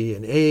HIV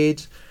and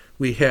AIDS,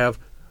 we have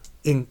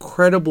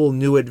incredible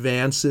new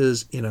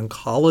advances in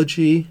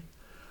oncology.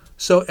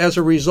 So as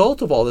a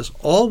result of all this,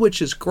 all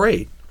which is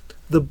great,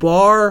 the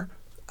bar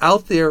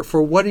out there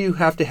for what do you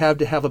have to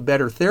have a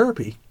better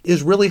therapy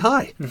is really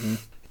high. Mm-hmm.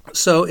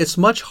 So it's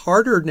much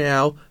harder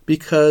now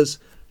because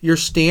your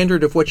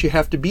standard of what you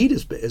have to beat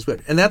is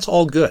good, and that's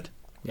all good.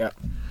 Yeah.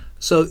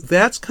 So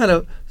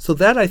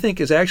that I think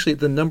is actually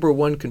the number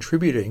one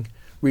contributing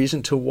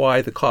reason to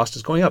why the cost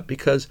is going up,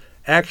 because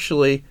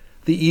actually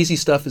the easy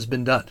stuff has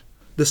been done.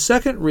 The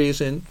second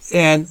reason,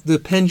 and the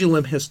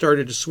pendulum has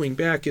started to swing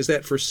back, is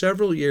that for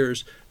several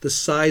years the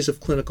size of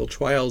clinical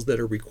trials that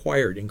are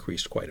required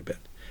increased quite a bit,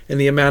 and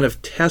the amount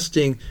of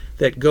testing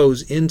that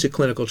goes into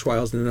clinical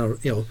trials, and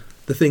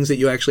the things that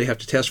you actually have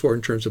to test for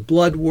in terms of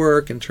blood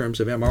work, in terms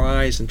of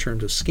MRIs, in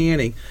terms of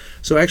scanning.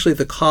 So actually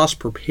the cost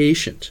per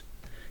patient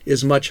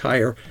is much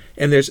higher.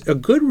 And there's a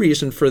good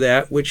reason for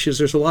that, which is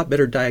there's a lot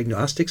better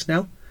diagnostics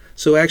now.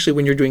 So actually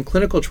when you're doing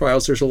clinical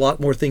trials, there's a lot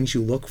more things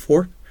you look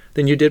for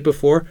than you did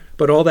before,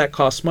 but all that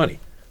costs money.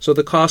 So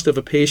the cost of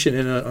a patient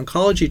in an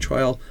oncology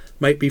trial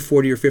might be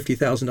 $40,000 or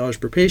 $50,000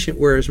 per patient,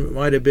 whereas it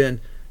might have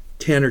been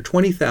 $10,000 or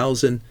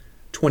 $20,000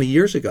 20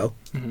 years ago,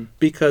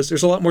 because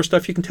there's a lot more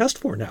stuff you can test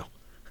for now.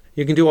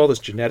 You can do all this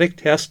genetic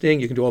testing,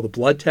 you can do all the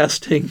blood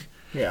testing,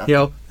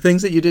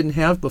 things that you didn't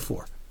have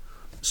before.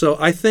 So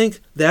I think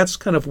that's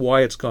kind of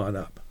why it's gone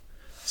up.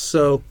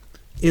 So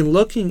in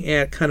looking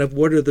at kind of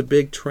what are the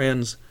big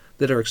trends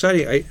that are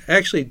exciting, I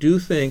actually do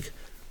think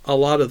a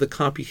lot of the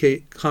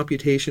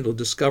computational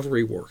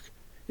discovery work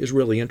is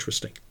really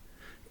interesting.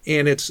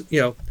 And it's,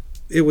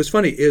 it was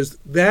funny, is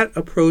that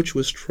approach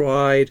was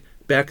tried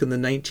back in the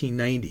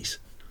 1990s.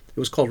 It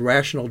was called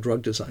rational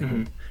drug design.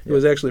 Mm-hmm. It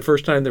was actually the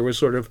first time there was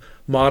sort of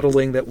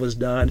modeling that was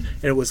done,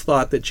 and it was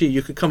thought that,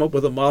 you could come up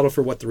with a model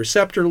for what the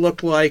receptor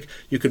looked like,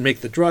 you could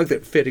make the drug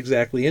that fit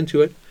exactly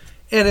into it,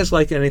 and it's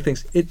like anything,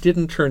 it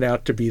didn't turn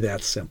out to be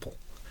that simple.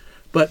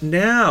 But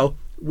now,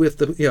 with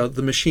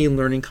the machine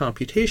learning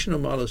computational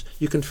models,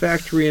 you can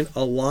factor in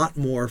a lot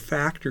more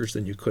factors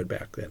than you could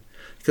back then.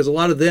 Because a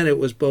lot of then it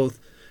was both,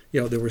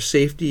 there were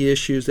safety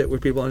issues that were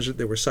people understood,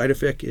 there were side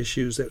effect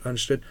issues that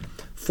understood,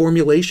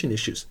 formulation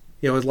issues.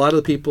 A lot of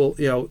the people,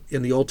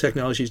 in the old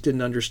technologies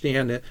didn't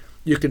understand that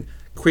you can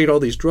create all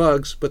these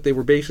drugs, but they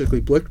were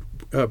basically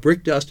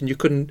brick dust, and you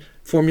couldn't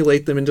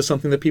formulate them into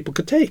something that people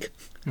could take.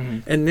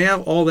 And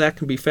now all that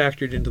can be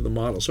factored into the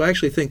model. So I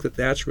actually think that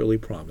that's really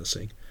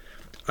promising.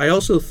 I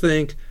also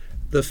think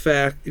the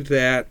fact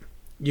that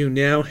you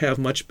now have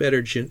much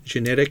better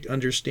genetic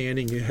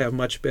understanding, you have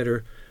much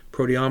better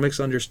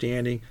proteomics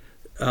understanding,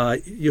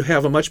 you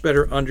have a much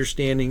better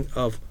understanding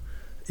of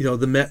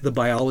the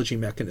biology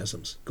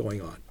mechanisms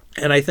going on.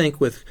 And I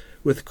think with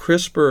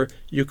CRISPR,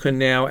 you can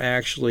now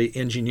actually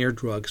engineer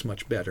drugs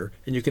much better,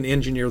 and you can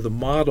engineer the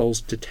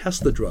models to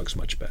test the drugs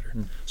much better.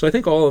 So I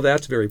think all of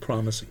that's very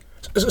promising.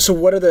 So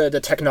what are the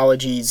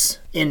technologies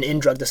in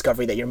drug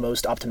discovery that you're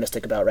most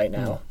optimistic about right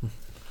now?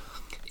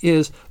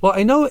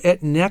 I know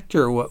at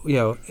Nectar,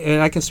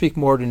 and I can speak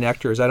more to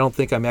Nectar, as I don't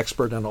think I'm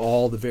expert on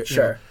all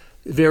the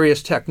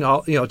various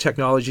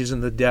technologies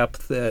in the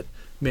depth that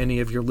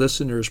many of your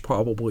listeners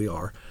probably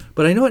are.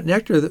 But I know at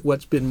Nectar that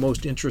what's been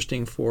most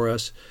interesting for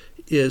us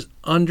is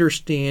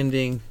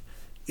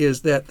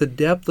that the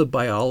depth of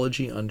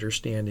biology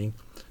understanding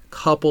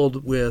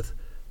coupled with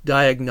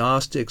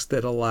diagnostics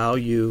that allow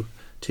you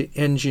to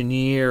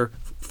engineer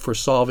for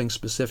solving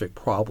specific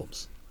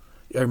problems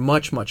are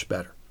much, much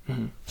better.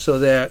 So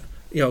that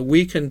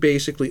we can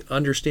basically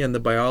understand the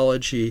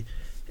biology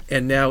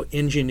and now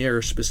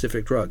engineer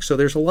specific drugs. So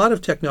there's a lot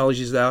of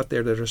technologies out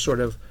there that are sort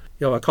of,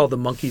 I call the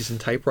monkeys and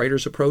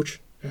typewriters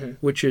approach,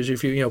 which is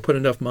if you put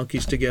enough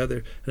monkeys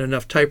together and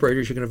enough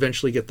typewriters, you can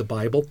eventually get the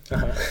Bible.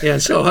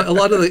 And so a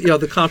lot of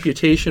the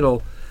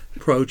computational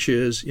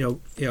approaches,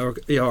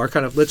 are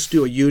kind of, let's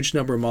do a huge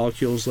number of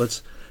molecules,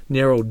 let's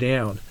narrow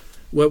down.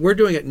 What we're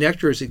doing at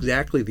Nectar is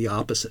exactly the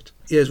opposite.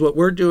 What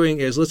we're doing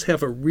is let's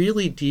have a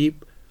really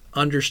deep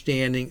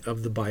understanding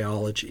of the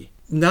biology,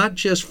 not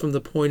just from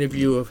the point of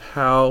view of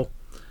how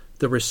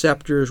the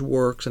receptors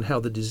works and how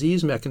the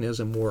disease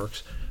mechanism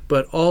works,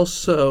 but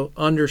also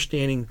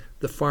understanding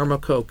the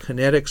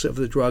pharmacokinetics of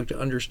the drug to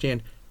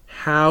understand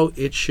how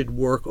it should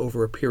work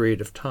over a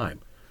period of time.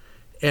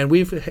 And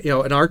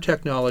and our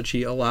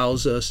technology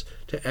allows us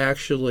to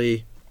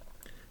actually,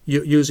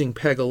 using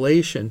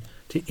pegylation,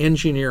 to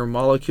engineer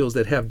molecules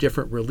that have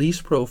different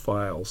release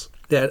profiles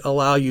that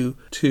allow you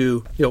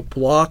to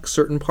block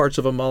certain parts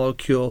of a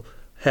molecule,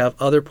 have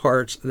other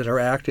parts that are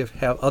active,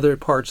 have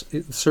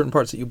certain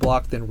parts that you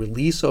block then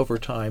release over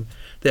time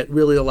that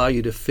really allow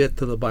you to fit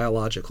to the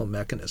biological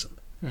mechanism.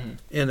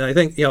 And I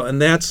think and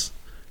that's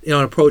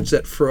an approach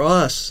that for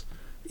us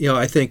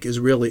I think is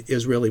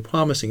really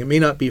promising. It may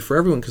not be for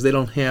everyone because they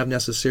don't have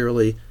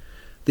necessarily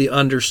the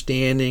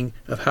understanding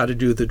of how to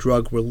do the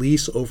drug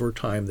release over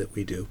time that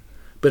we do,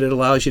 but it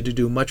allows you to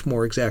do much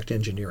more exact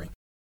engineering.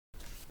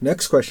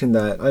 Next question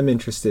that I'm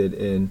interested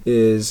in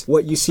is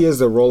what you see as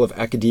the role of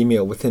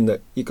academia within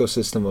the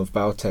ecosystem of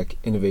biotech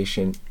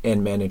innovation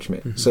and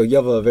management. So you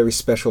have a very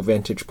special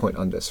vantage point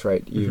on this,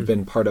 right? You've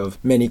been part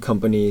of many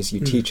companies. You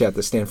teach at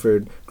the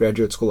Stanford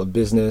Graduate School of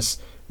Business.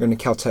 You're in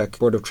the Caltech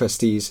Board of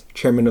Trustees,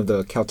 chairman of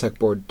the Caltech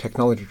Board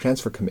Technology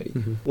Transfer Committee.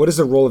 What is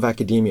the role of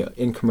academia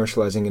in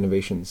commercializing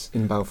innovations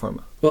in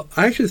biopharma? Well,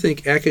 I actually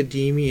think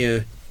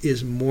academia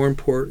is more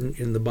important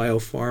in the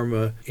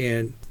biopharma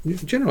and in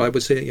general, I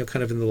would say,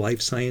 kind of in the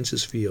life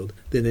sciences field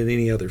than in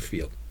any other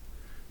field,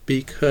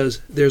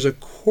 because there's a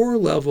core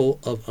level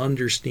of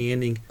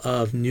understanding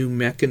of new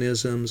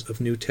mechanisms, of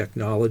new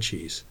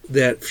technologies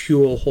that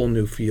fuel whole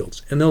new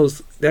fields, and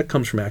that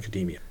comes from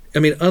academia. I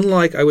mean,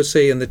 unlike, I would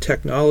say, in the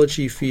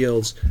technology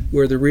fields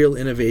where the real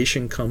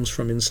innovation comes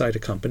from inside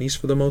of companies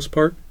for the most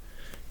part,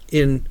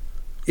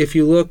 if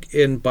you look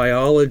in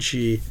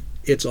biology,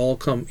 it's all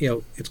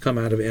it's come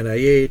out of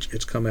NIH,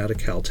 it's come out of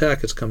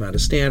Caltech, it's come out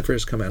of Stanford,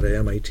 it's come out of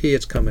MIT,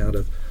 it's come out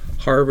of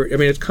Harvard. I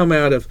mean, it's come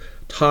out of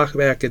top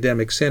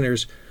academic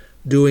centers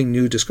doing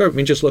new discovery. I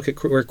mean, just look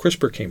at where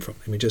CRISPR came from.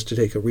 I mean, just to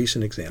take a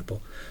recent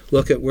example.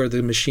 Look at where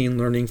the machine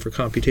learning for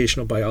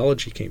computational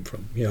biology came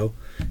from. You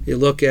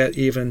look at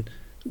even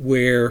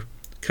where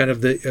kind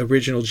of the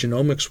original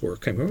genomics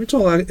work came from.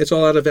 It's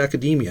all out of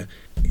academia.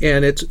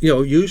 And it's,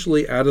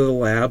 usually out of the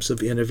labs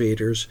of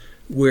innovators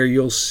where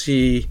you'll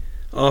see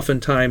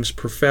oftentimes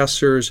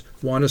professors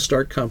want to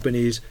start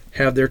companies,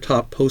 have their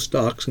top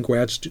postdocs and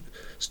grad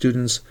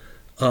students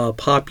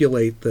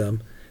populate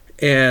them.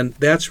 And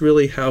that's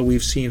really how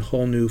we've seen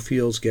whole new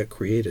fields get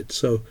created.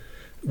 So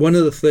one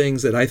of the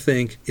things that I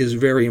think is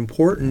very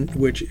important,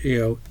 which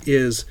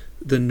is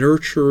the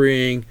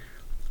nurturing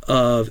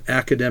of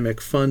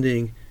academic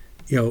funding,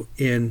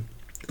 in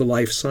the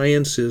life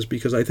sciences,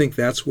 because I think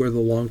that's where the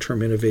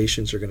long-term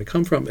innovations are going to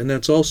come from. And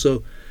that's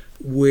also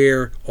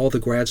where all the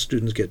grad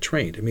students get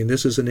trained. I mean,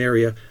 this is an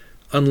area,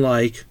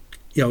 unlike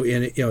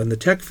in the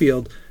tech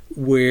field,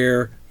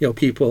 where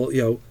people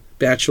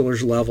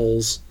bachelor's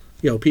levels,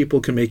 people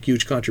can make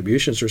huge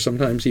contributions, or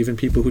sometimes even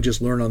people who just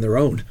learn on their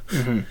own,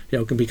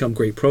 can become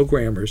great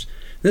programmers.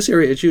 In this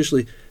area, it's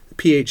usually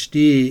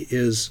PhD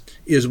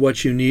is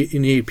what you need. You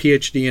need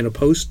PhD and a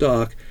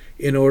postdoc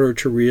in order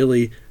to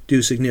really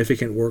do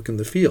significant work in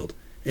the field,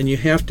 and you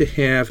have to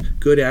have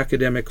good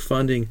academic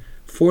funding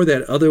for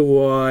that.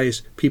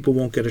 Otherwise, people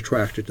won't get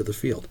attracted to the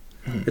field.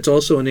 It's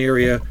also an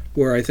area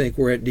where I think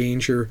we're at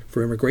danger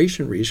for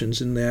immigration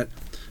reasons, in that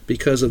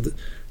because of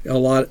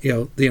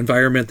the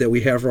environment that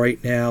we have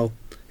right now,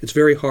 it's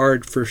very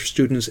hard for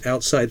students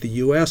outside the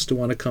U.S. to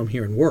want to come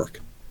here and work.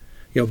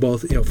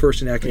 Both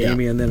first in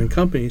academia and then in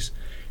companies,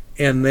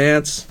 and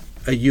that's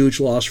a huge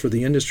loss for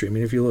the industry. I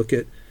mean, if you look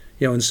at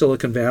in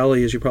Silicon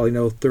Valley, as you probably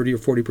know, 30 or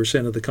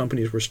 40% of the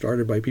companies were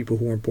started by people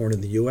who weren't born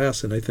in the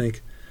U.S., and I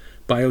think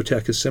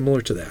biotech is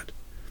similar to that.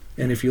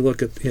 And if you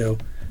look at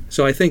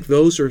so I think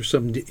those are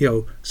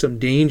some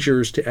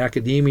dangers to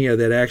academia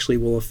that actually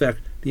will affect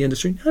the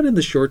industry, not in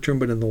the short term,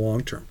 but in the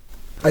long term.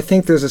 I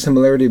think there's a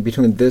similarity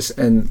between this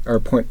and our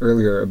point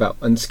earlier about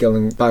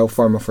unscaling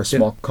biopharma for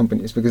small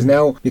companies. Because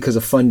now, because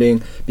of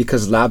funding,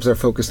 because labs are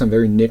focused on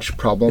very niche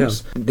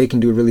problems, they can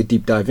do a really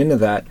deep dive into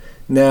that.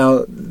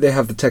 Now they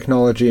have the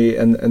technology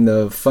and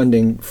the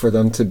funding for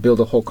them to build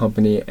a whole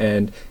company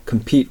and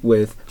compete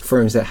with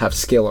firms that have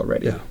scale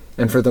already. Yeah.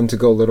 And for them to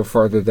go a little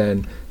farther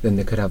than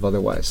they could have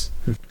otherwise.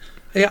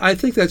 Yeah, I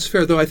think that's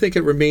fair, though. I think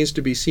it remains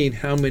to be seen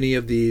how many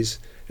of these,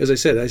 as I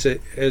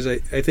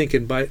think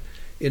in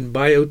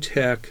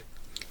biotech,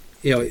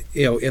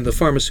 in the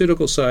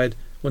pharmaceutical side,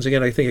 once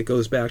again, I think it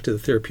goes back to the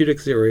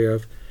therapeutics area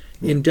of,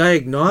 in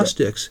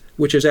diagnostics,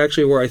 which is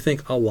actually where I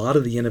think a lot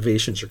of the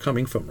innovations are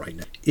coming from right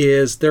now,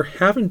 is there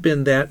haven't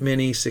been that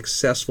many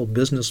successful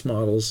business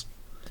models.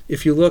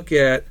 If you look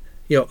at,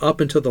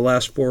 up until the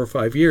last 4 or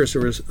 5 years,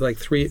 there was like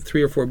 $3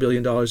 or $4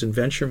 billion in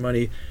venture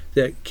money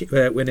that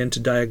went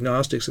into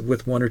diagnostics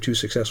with 1 or 2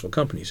 successful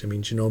companies. I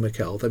mean, Genomic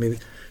Health. I mean,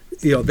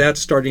 that's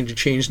starting to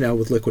change now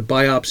with liquid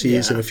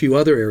biopsies and a few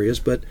other areas.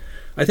 But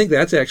I think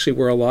that's actually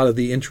where a lot of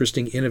the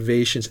interesting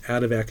innovations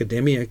out of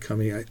academia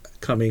coming,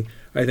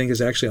 I think, is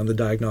actually on the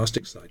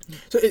diagnostic side.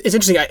 So it's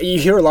interesting.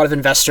 You hear a lot of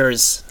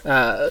investors,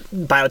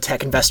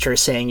 biotech investors,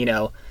 saying,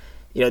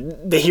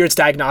 they hear it's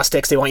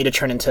diagnostics, they want you to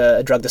turn into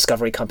a drug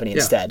discovery company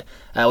instead,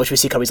 which we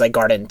see companies like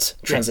Guardant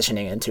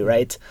transitioning into,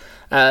 right?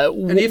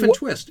 And even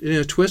Twist.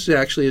 Twist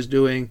actually is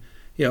doing,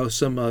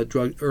 some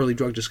early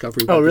drug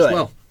discovery work as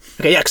well.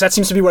 Okay, because that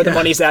seems to be where the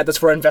money's at.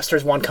 That's where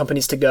investors want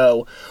companies to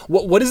go.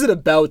 What is it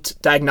about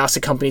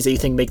diagnostic companies that you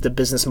think make the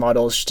business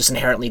models just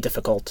inherently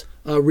difficult?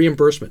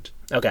 Reimbursement.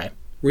 Okay.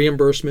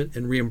 Reimbursement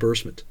and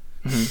reimbursement.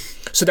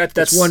 Mm-hmm. So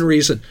that's one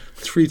reason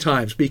 3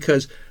 times,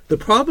 because the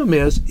problem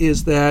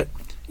is that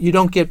you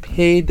don't get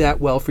paid that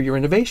well for your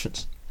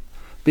innovations,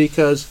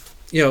 because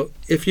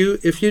if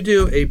you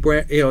do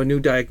a new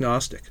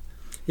diagnostic,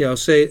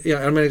 say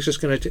I'm going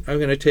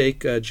to take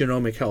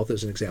Genomic Health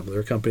as an example.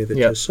 They're a company that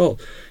just sold.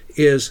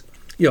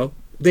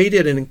 They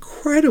did an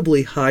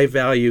incredibly high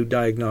value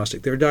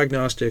diagnostic. Their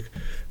diagnostic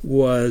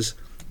was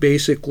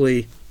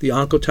basically the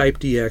Oncotype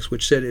DX,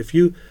 which said if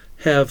you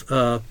have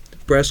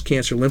breast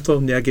cancer,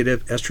 lymphonegative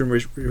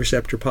estrogen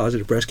receptor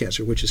positive breast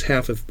cancer, which is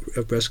half of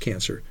breast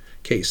cancer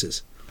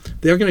cases,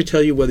 they're going to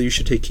tell you whether you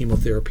should take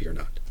chemotherapy or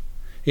not.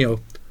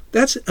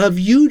 That's of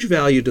huge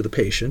value to the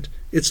patient.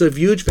 It's of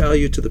huge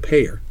value to the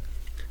payer.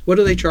 What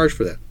do they charge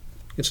for that?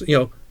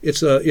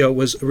 It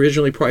was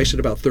originally priced at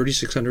about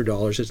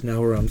 $3,600. It's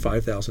now around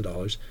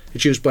 $5,000.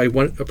 It's used by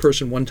a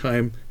person one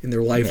time in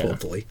their life,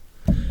 hopefully.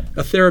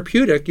 A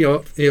therapeutic,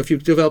 if you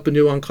develop a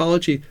new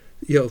oncology,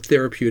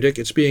 therapeutic,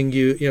 it's being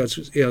used.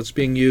 It's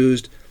being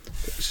used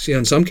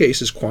in some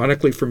cases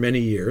chronically for many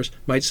years.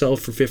 Might sell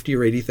for $50,000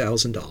 or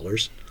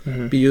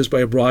 $80,000. Be used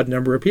by a broad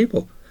number of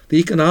people.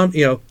 The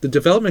the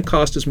development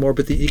cost is more,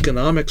 but the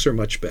economics are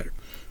much better.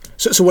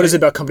 So what is it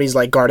about companies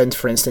like Guardant,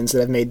 for instance, that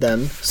have made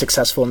them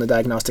successful in the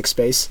diagnostic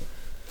space?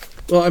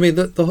 Well, I mean,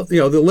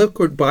 the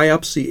liquid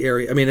biopsy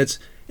area, I mean, it's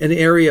an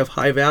area of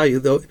high value,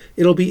 though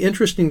it'll be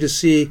interesting to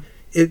see.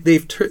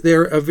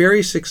 They're a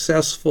very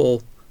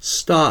successful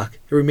stock.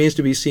 It remains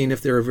to be seen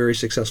if they're a very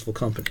successful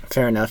company.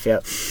 Fair enough, yeah.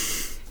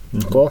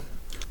 Cool.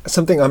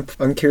 Something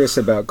I'm curious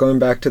about, going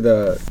back to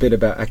the bit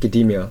about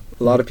academia,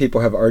 a lot of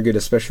people have argued,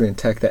 especially in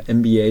tech, that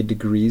MBA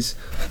degrees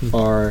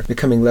are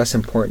becoming less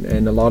important,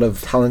 and a lot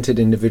of talented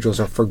individuals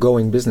are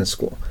forgoing business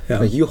school. Yeah.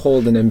 Like you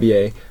hold an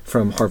MBA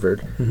from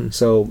Harvard.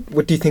 So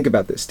what do you think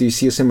about this? Do you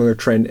see a similar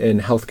trend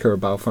in healthcare or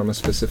biopharma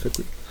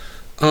specifically?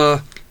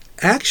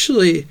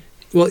 Actually,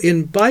 well,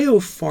 in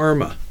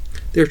biopharma,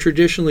 there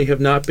traditionally have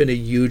not been a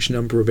huge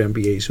number of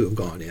MBAs who have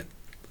gone in.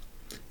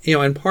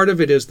 And part of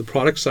it is the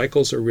product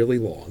cycles are really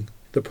long.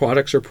 The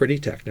products are pretty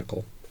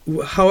technical.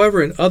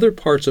 However, in other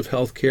parts of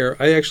healthcare,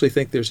 I actually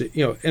think there's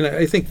and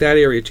I think that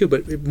area too,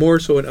 but more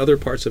so in other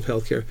parts of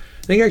healthcare,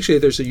 I think actually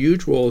there's a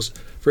huge roles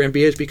for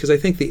MBAs, because I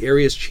think the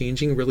area is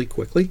changing really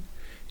quickly.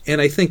 And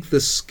I think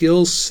the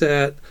skill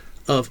set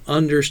of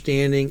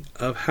understanding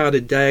of how to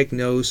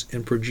diagnose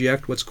and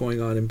project what's going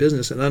on in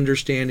business, and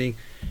understanding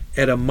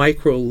at a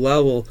micro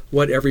level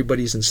what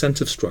everybody's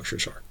incentive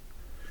structures are.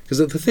 Because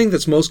the thing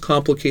that's most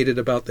complicated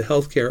about the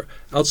healthcare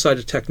outside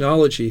of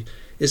technology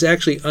is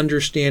actually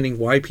understanding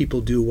why people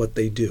do what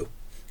they do.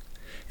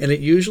 And it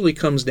usually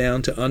comes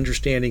down to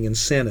understanding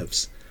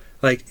incentives.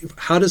 Like,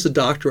 how does a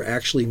doctor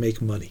actually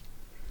make money?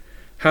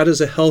 How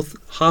does a health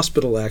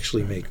hospital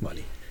actually make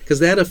money? because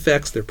that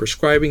affects their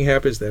prescribing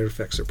habits, that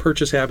affects their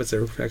purchase habits,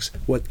 that affects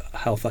what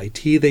health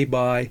IT they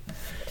buy.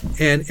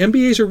 And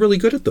MBAs are really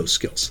good at those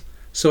skills.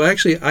 So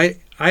actually, I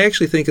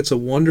actually think it's a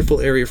wonderful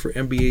area for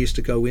MBAs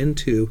to go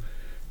into,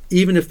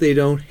 even if they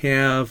don't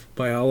have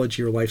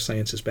biology or life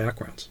sciences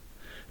backgrounds,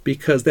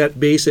 because that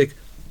basic,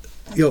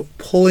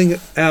 pulling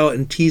out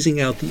and teasing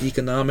out the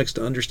economics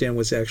to understand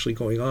what's actually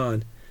going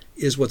on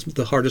is what's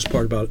the hardest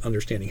part about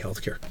understanding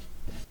healthcare.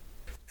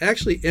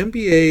 Actually,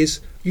 MBAs,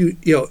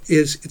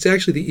 it's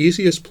actually the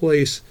easiest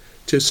place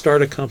to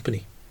start a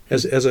company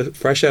as a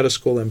fresh out of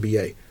school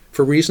MBA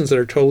for reasons that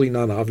are totally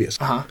non-obvious.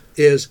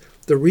 Is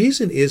the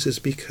reason is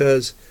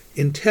because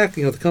in tech,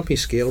 the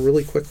companies scale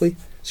really quickly,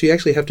 so you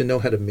actually have to know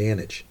how to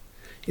manage.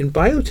 In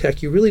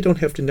biotech, you really don't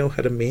have to know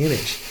how to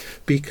manage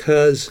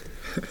because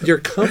your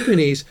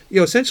companies,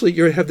 essentially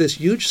you have this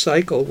huge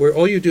cycle where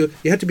all you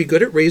have to be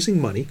good at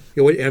raising money,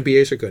 what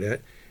MBAs are good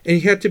at,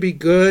 and you have to be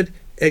good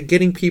at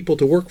getting people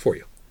to work for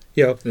you,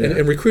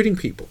 and recruiting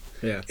people.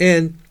 Yeah.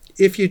 And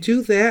if you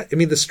do that,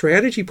 the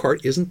strategy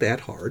part isn't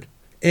that hard,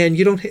 and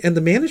and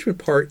the management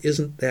part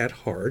isn't that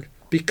hard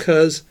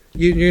because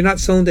you're not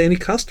selling to any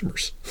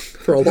customers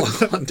for a long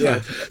time.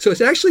 Yeah. So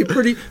it's actually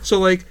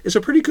it's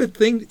a pretty good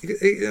thing.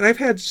 And I've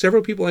had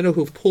several people I know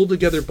who've pulled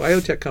together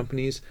biotech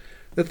companies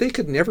that they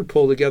could never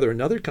pull together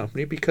another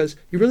company because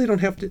you really don't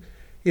have to,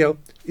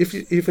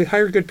 if you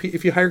hire good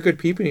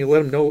people and you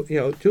let them know,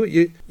 do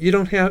it. You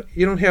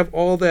don't have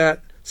all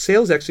that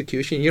sales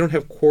execution. You don't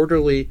have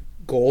quarterly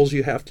goals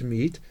you have to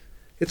meet.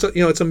 It's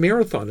a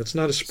marathon. It's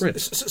not a sprint.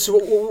 So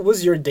what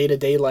was your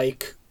day-to-day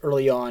like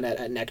early on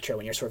at Nectar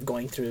when you're sort of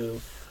going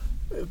through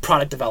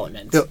product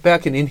development?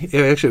 Back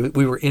actually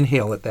we were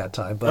Inhale at that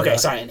time. But, okay,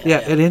 sorry. Inhale, yeah,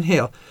 at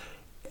Inhale.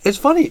 It's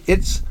funny.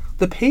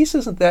 The pace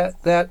isn't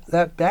that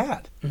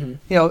bad.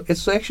 Mm-hmm.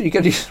 It's actually you get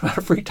a decent amount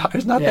of free time.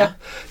 It's not that.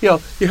 You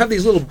have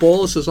these little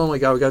boluses. Oh my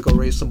God, we got to go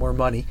raise some more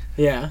money.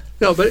 Yeah.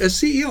 No, but as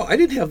CEO, I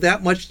didn't have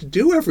that much to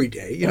do every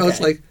day. It's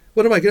like,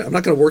 what am I going? I'm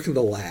not going to work in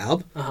the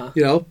lab.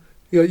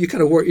 You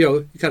kind of work.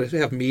 You kind of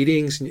have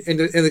meetings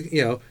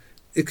and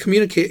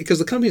communicate because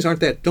the companies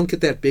don't get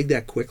that big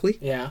that quickly.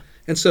 Yeah.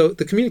 And so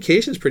the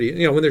communication is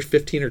pretty, when there's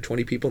 15 or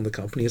 20 people in the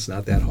company, it's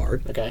not that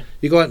hard. Okay.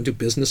 You go out and do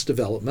business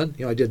development.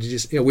 We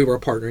were a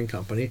partnering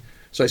company.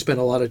 So I spent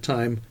a lot of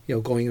time,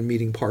 going and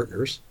meeting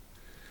partners.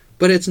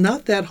 But it's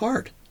not that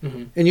hard.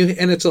 Mm-hmm.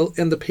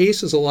 And the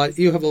pace is a lot.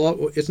 You have a lot.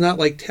 It's not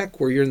like tech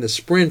where you're in the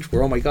sprint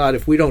where, oh my God,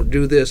 if we don't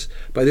do this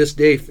by this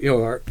day,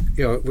 we're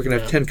going to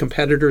have 10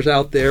 competitors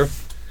out there.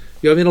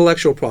 You have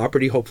intellectual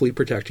property, hopefully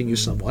protecting you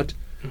somewhat.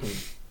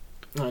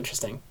 Mm-hmm. Oh,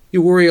 interesting.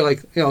 You worry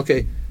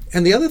okay.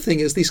 And the other thing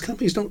is these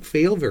companies don't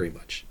fail very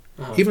much,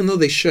 even though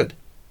they should.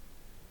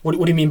 What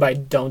do you mean by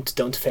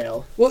don't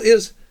fail? Well,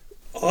 is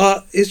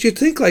you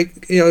think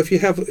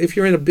if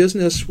you're in a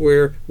business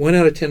where 1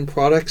 out of 10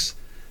 products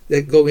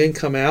that go in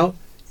come out,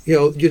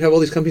 you'd have all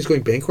these companies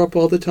going bankrupt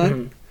all the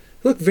time.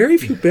 Mm-hmm. Look, very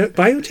few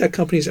biotech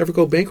companies ever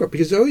go bankrupt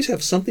because they always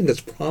have something that's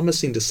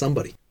promising to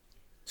somebody.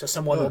 So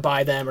someone will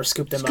buy them or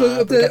scoop them up.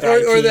 Or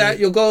that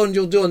you'll go and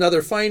you'll do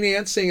another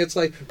financing. It's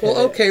like,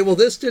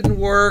 this didn't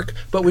work,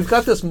 but we've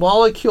got this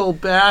molecule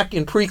back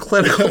in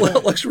preclinical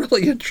that looks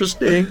really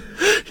interesting,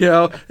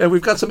 and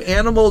we've got some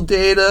animal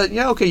data.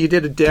 You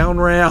did a down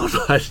round,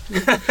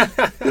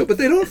 but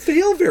they don't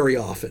fail very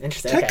often.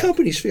 Tech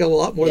companies fail a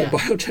lot more than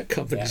biotech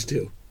companies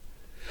do.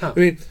 Huh.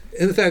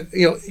 In fact,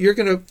 you're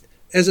going to,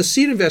 as a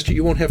seed investor,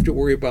 you won't have to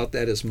worry about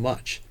that as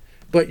much.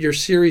 But your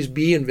Series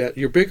B,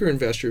 your bigger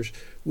investors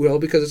will,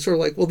 because it's sort of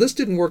like, this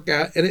didn't work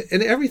out. And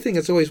everything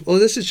is always,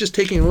 this is just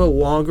taking a little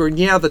longer. And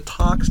the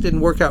tox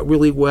didn't work out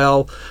really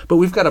well, but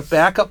we've got a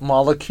backup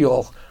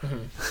molecule.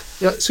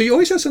 Mm-hmm. So you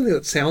always have something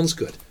that sounds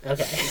good.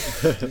 Okay.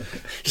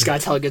 Just got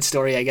to tell a good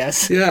story, I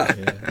guess. Yeah.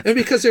 And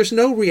because there's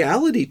no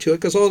reality to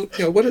it, because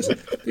what is it?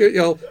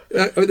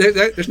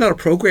 There's not a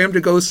program to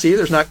go see.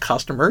 There's not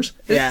customers.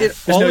 Yeah.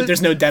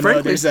 There's no demo.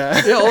 Frankly, there's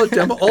a...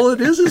 demo. All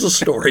it is a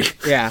story.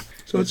 Yeah.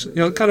 So it's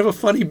kind of a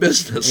funny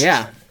business.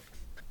 Yeah.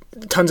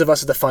 Tons of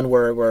us at the fund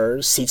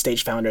were seed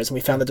stage founders, and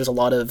we found that there's a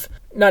lot of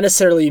not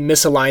necessarily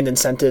misaligned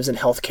incentives in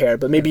healthcare,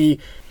 but maybe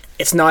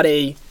it's not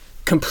a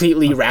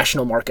completely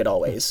rational market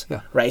always,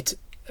 right?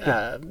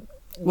 Yeah.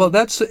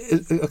 That's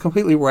a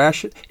completely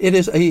rational. It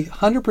is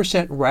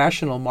 100%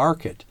 rational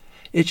market.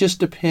 It just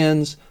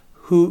depends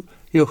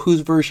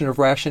whose version of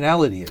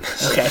rationality it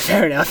is. Okay,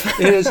 fair enough.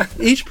 It is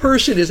each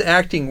person is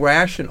acting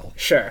rational.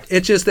 Sure.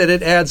 It's just that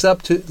it adds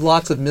up to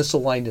lots of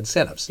misaligned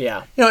incentives.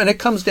 Yeah. And it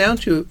comes down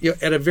to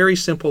at a very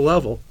simple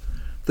level,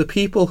 the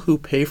people who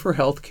pay for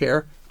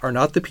healthcare are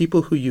not the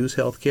people who use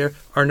healthcare,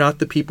 are not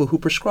the people who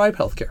prescribe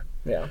healthcare.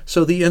 Yeah.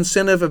 So the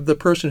incentive of the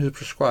person who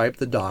prescribed,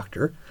 the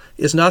doctor,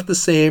 is not the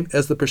same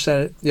as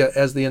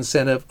as the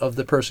incentive of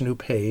the person who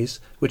pays,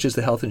 which is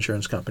the health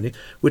insurance company,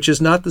 which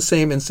is not the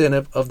same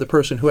incentive of the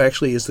person who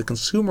actually is the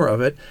consumer of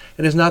it,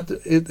 and is not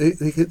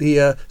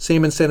the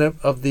same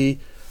incentive of the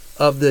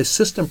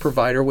system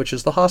provider, which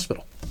is the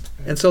hospital.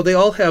 And so they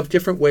all have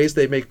different ways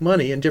they make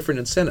money and different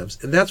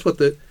incentives. And that's what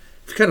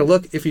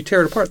if you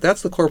tear it apart,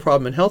 that's the core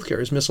problem in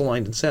healthcare is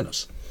misaligned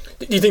incentives.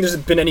 Do you think there's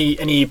been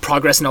any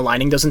progress in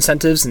aligning those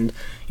incentives and,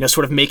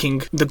 sort of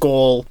making the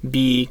goal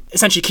be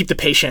essentially keep the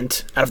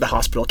patient out of the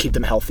hospital, keep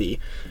them healthy?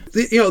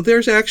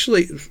 There's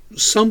actually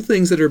some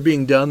things that are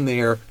being done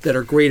there that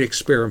are great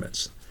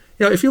experiments.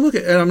 If you look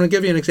at, and I'm going to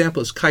give you an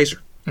example, is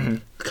Kaiser. Mm-hmm.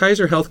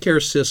 Kaiser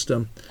healthcare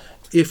system,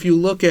 if you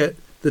look at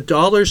the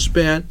dollars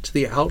spent to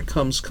the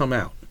outcomes come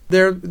out,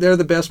 they're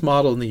the best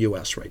model in the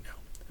U.S. right now.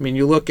 I mean,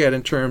 you look at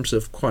in terms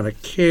of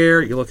chronic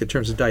care, you look in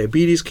terms of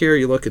diabetes care,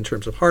 you look in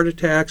terms of heart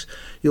attacks,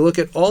 you look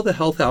at all the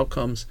health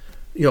outcomes,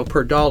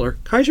 per dollar.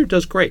 Kaiser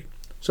does great.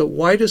 So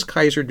why does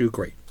Kaiser do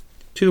great?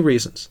 2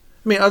 reasons.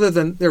 I mean, other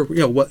than their,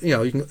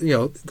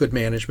 good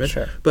management,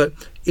 sure. But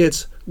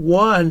it's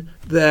one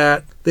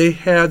that they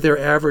had their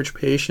average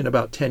patient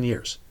about 10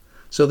 years.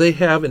 So they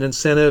have an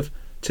incentive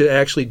to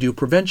actually do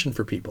prevention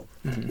for people.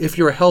 Mm-hmm. If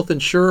you're a health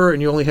insurer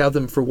and you only have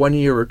them for 1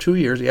 year or 2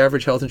 years, the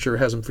average health insurer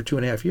has them for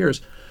 2.5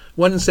 years.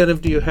 What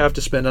incentive do you have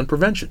to spend on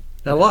prevention?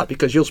 Not a lot,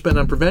 because you'll spend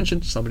on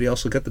prevention, somebody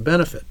else will get the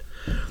benefit.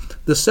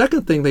 The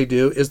second thing they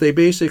do is they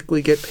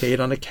basically get paid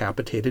on a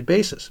capitated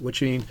basis,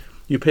 which means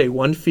you pay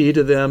one fee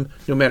to them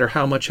no matter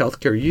how much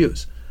healthcare you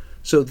use.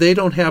 So they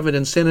don't have an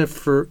incentive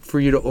for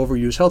you to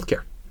overuse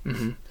healthcare.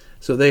 Mm-hmm.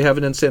 So they have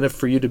an incentive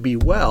for you to be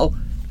well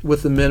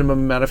with the minimum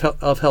amount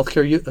of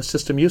healthcare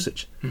system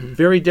usage. Mm-hmm.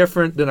 Very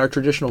different than our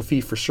traditional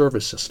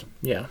fee-for-service system,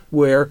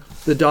 where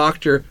the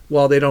doctor,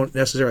 while they don't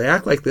necessarily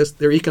act like this,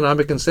 their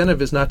economic incentive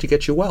is not to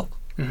get you well.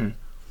 Mm-hmm.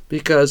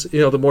 Because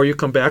the more you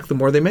come back, the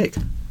more they make.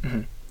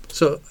 Mm-hmm.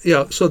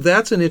 So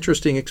that's an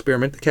interesting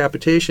experiment, the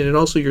capitation. And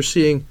also you're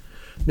seeing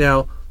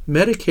now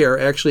Medicare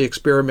actually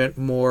experiment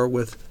more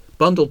with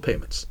bundled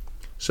payments.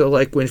 So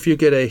like if you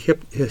get a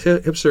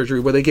hip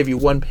surgery where they give you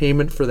one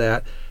payment for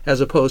that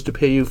as opposed to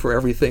pay you for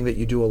everything that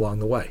you do along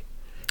the way.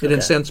 It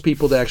incents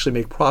people to actually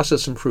make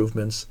process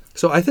improvements.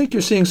 So I think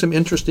you're seeing some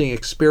interesting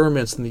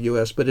experiments in the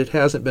U.S., but it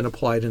hasn't been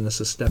applied in a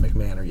systemic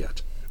manner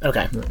yet.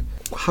 Okay. Right.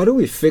 How do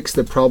we fix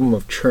the problem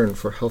of churn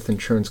for health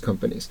insurance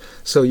companies?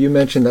 So you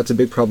mentioned that's a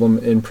big problem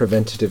in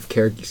preventative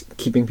care,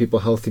 keeping people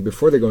healthy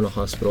before they go into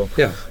hospital.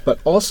 Yeah. But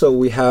also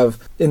we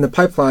have in the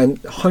pipeline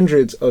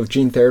hundreds of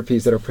gene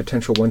therapies that are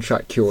potential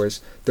one-shot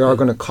cures. They are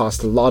going to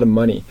cost a lot of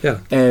money.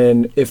 Yeah.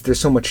 And if there's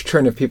so much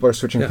churn, if people are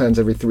switching plans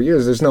every 3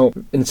 years, there's no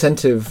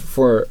incentive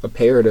for a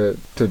payer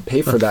to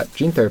pay for that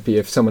gene therapy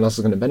if someone else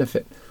is going to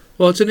benefit.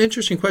 Well, it's an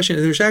interesting question.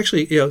 There's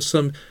actually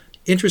some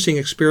interesting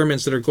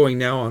experiments that are going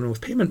now on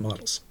with payment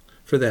models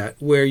for that,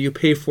 where you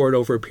pay for it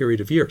over a period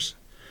of years.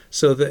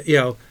 So that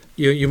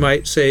you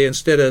might say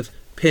instead of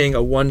paying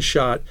a one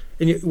shot,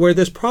 and where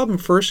this problem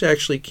first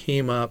actually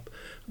came up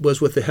was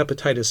with the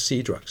hepatitis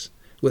C drugs,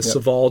 with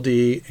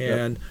Sovaldi,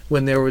 and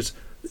when there was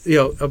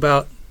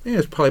it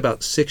was probably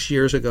about 6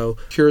 years ago,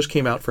 cures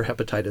came out for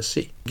hepatitis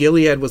C.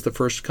 Gilead was the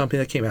first company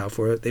that came out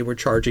for it. They were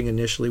charging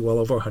initially well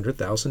over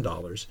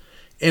 $100,000.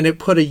 And it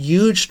put a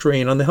huge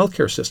strain on the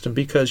healthcare system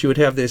because you would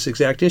have this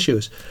exact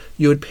issues.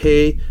 You would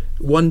pay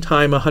one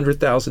time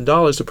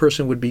 $100,000, the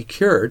person would be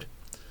cured.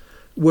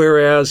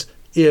 Whereas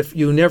if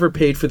you never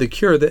paid for the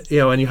cure,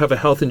 and you have a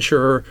health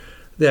insurer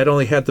that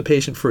only had the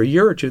patient for a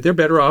year or two, they're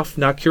better off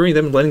not curing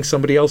them and letting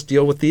somebody else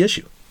deal with the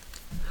issue.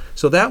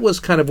 So that was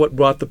kind of what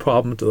brought the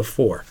problem to the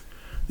fore.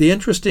 The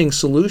interesting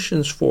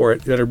solutions for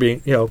it that are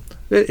being,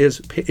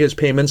 is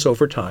payments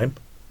over time.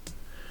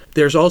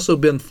 There's also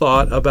been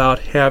thought about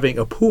having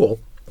a pool.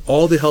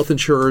 All the health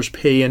insurers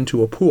pay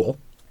into a pool,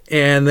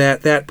 and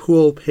that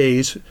pool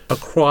pays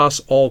across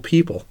all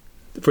people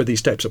for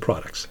these types of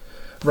products.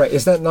 Right.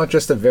 Is that not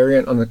just a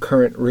variant on the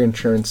current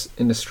reinsurance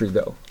industry,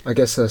 though? I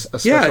guess a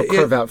special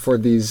carve-out for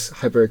these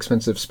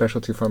hyper-expensive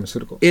specialty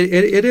pharmaceuticals.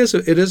 It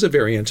is a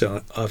variant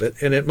of it,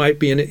 and it might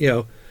be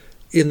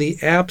in the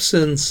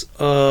absence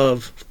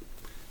of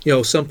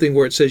something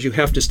where it says you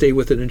have to stay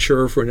with an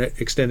insurer for an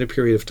extended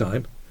period of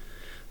time.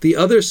 The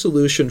other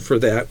solution for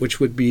that, which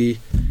would be,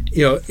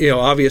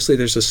 obviously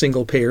there's a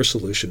single payer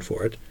solution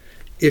for it.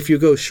 If you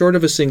go short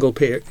of a single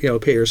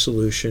payer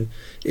solution,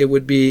 it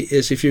would be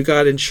if you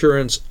got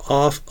insurance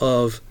off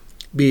of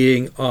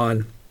being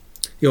on,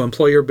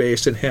 employer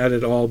based and had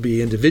it all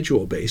be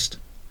individual based.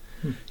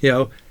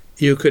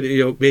 You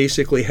could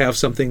basically have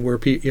something where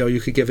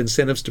you could give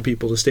incentives to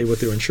people to stay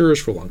with their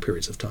insurers for long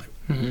periods of time.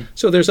 Mm-hmm.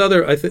 So there's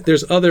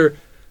other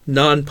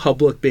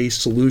non-public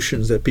based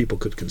solutions that people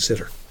could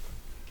consider.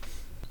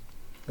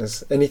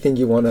 Is anything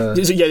you want to...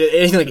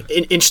 anything like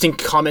interesting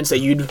comments that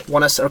you'd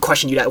want us, or a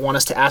question you'd want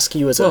us to ask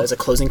you as a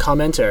closing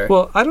comment? Or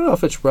Well, I don't know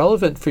if it's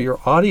relevant for your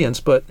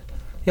audience, but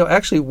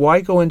actually,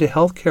 why go into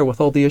healthcare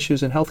with all the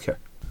issues in healthcare?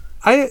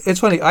 It's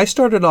funny. I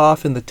started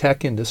off in the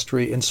tech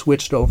industry and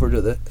switched over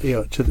to the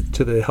to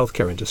the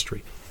healthcare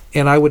industry,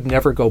 and I would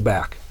never go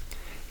back.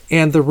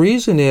 And the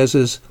reason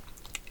is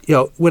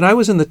when I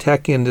was in the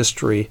tech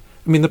industry,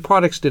 I mean, the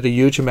products did a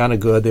huge amount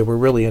of good. They were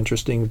really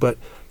interesting, but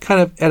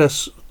kind of at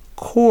a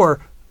core,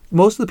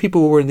 most of the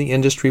people who were in the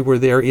industry were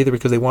there either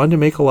because they wanted to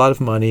make a lot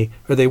of money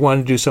or they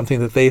wanted to do something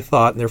that they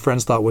thought and their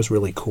friends thought was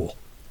really cool.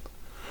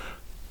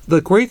 The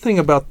great thing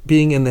about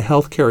being in the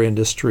healthcare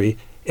industry,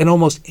 and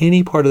almost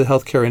any part of the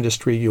healthcare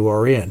industry you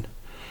are in,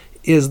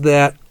 is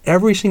that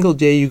every single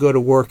day you go to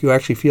work, you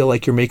actually feel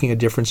like you're making a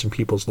difference in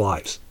people's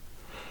lives.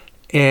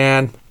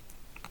 And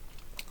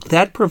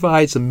that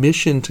provides a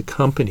mission to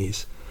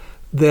companies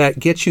that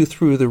gets you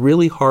through the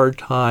really hard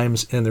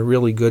times and the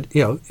really good,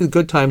 the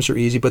good times are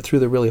easy, but through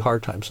the really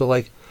hard times. So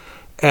like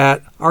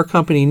at our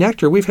company,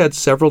 Nectar, we've had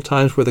several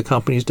times where the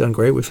company's done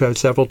great. We've had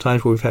several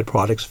times where we've had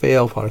products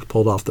fail, products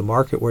pulled off the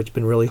market where it's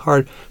been really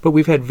hard, but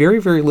we've had very,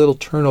 very little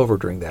turnover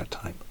during that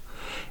time.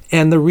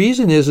 And the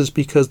reason is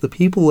because the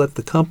people at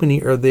the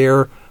company are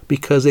there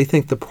because they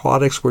think the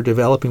products we're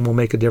developing will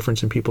make a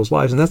difference in people's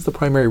lives. And that's the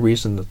primary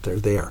reason that they're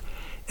there.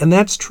 And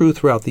that's true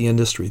throughout the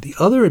industry. The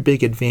other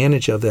big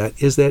advantage of that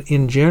is that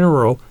in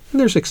general,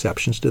 and there's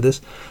exceptions to this,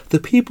 the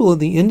people in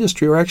the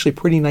industry are actually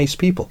pretty nice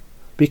people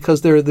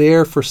because they're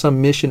there for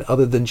some mission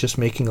other than just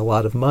making a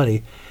lot of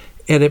money.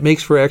 And it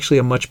makes for actually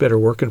a much better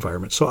work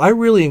environment. So I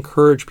really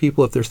encourage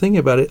people, if they're thinking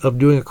about it, of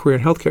doing a career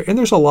in healthcare. And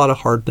there's a lot of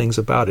hard things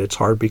about it. It's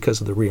hard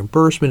because of the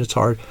reimbursement. It's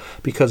hard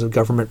because of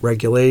government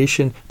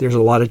regulation. There's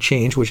a lot of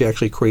change, which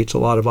actually creates a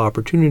lot of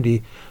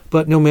opportunity.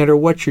 But no matter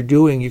what you're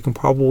doing, you can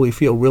probably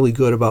feel really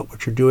good about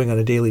what you're doing on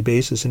a daily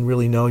basis and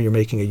really know you're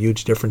making a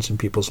huge difference in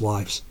people's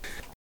lives.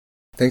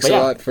 Thanks a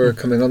lot for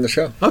coming on the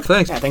show. Oh,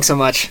 thanks. Yeah, thanks so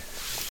much.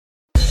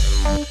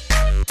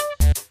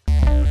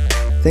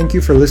 Thank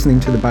you for listening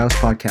to the BIOS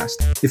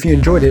podcast. If you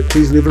enjoyed it,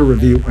 please leave a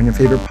review on your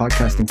favorite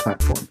podcasting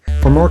platform.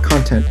 For more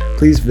content,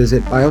 please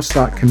visit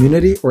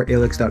bios.community or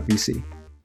alix.bc.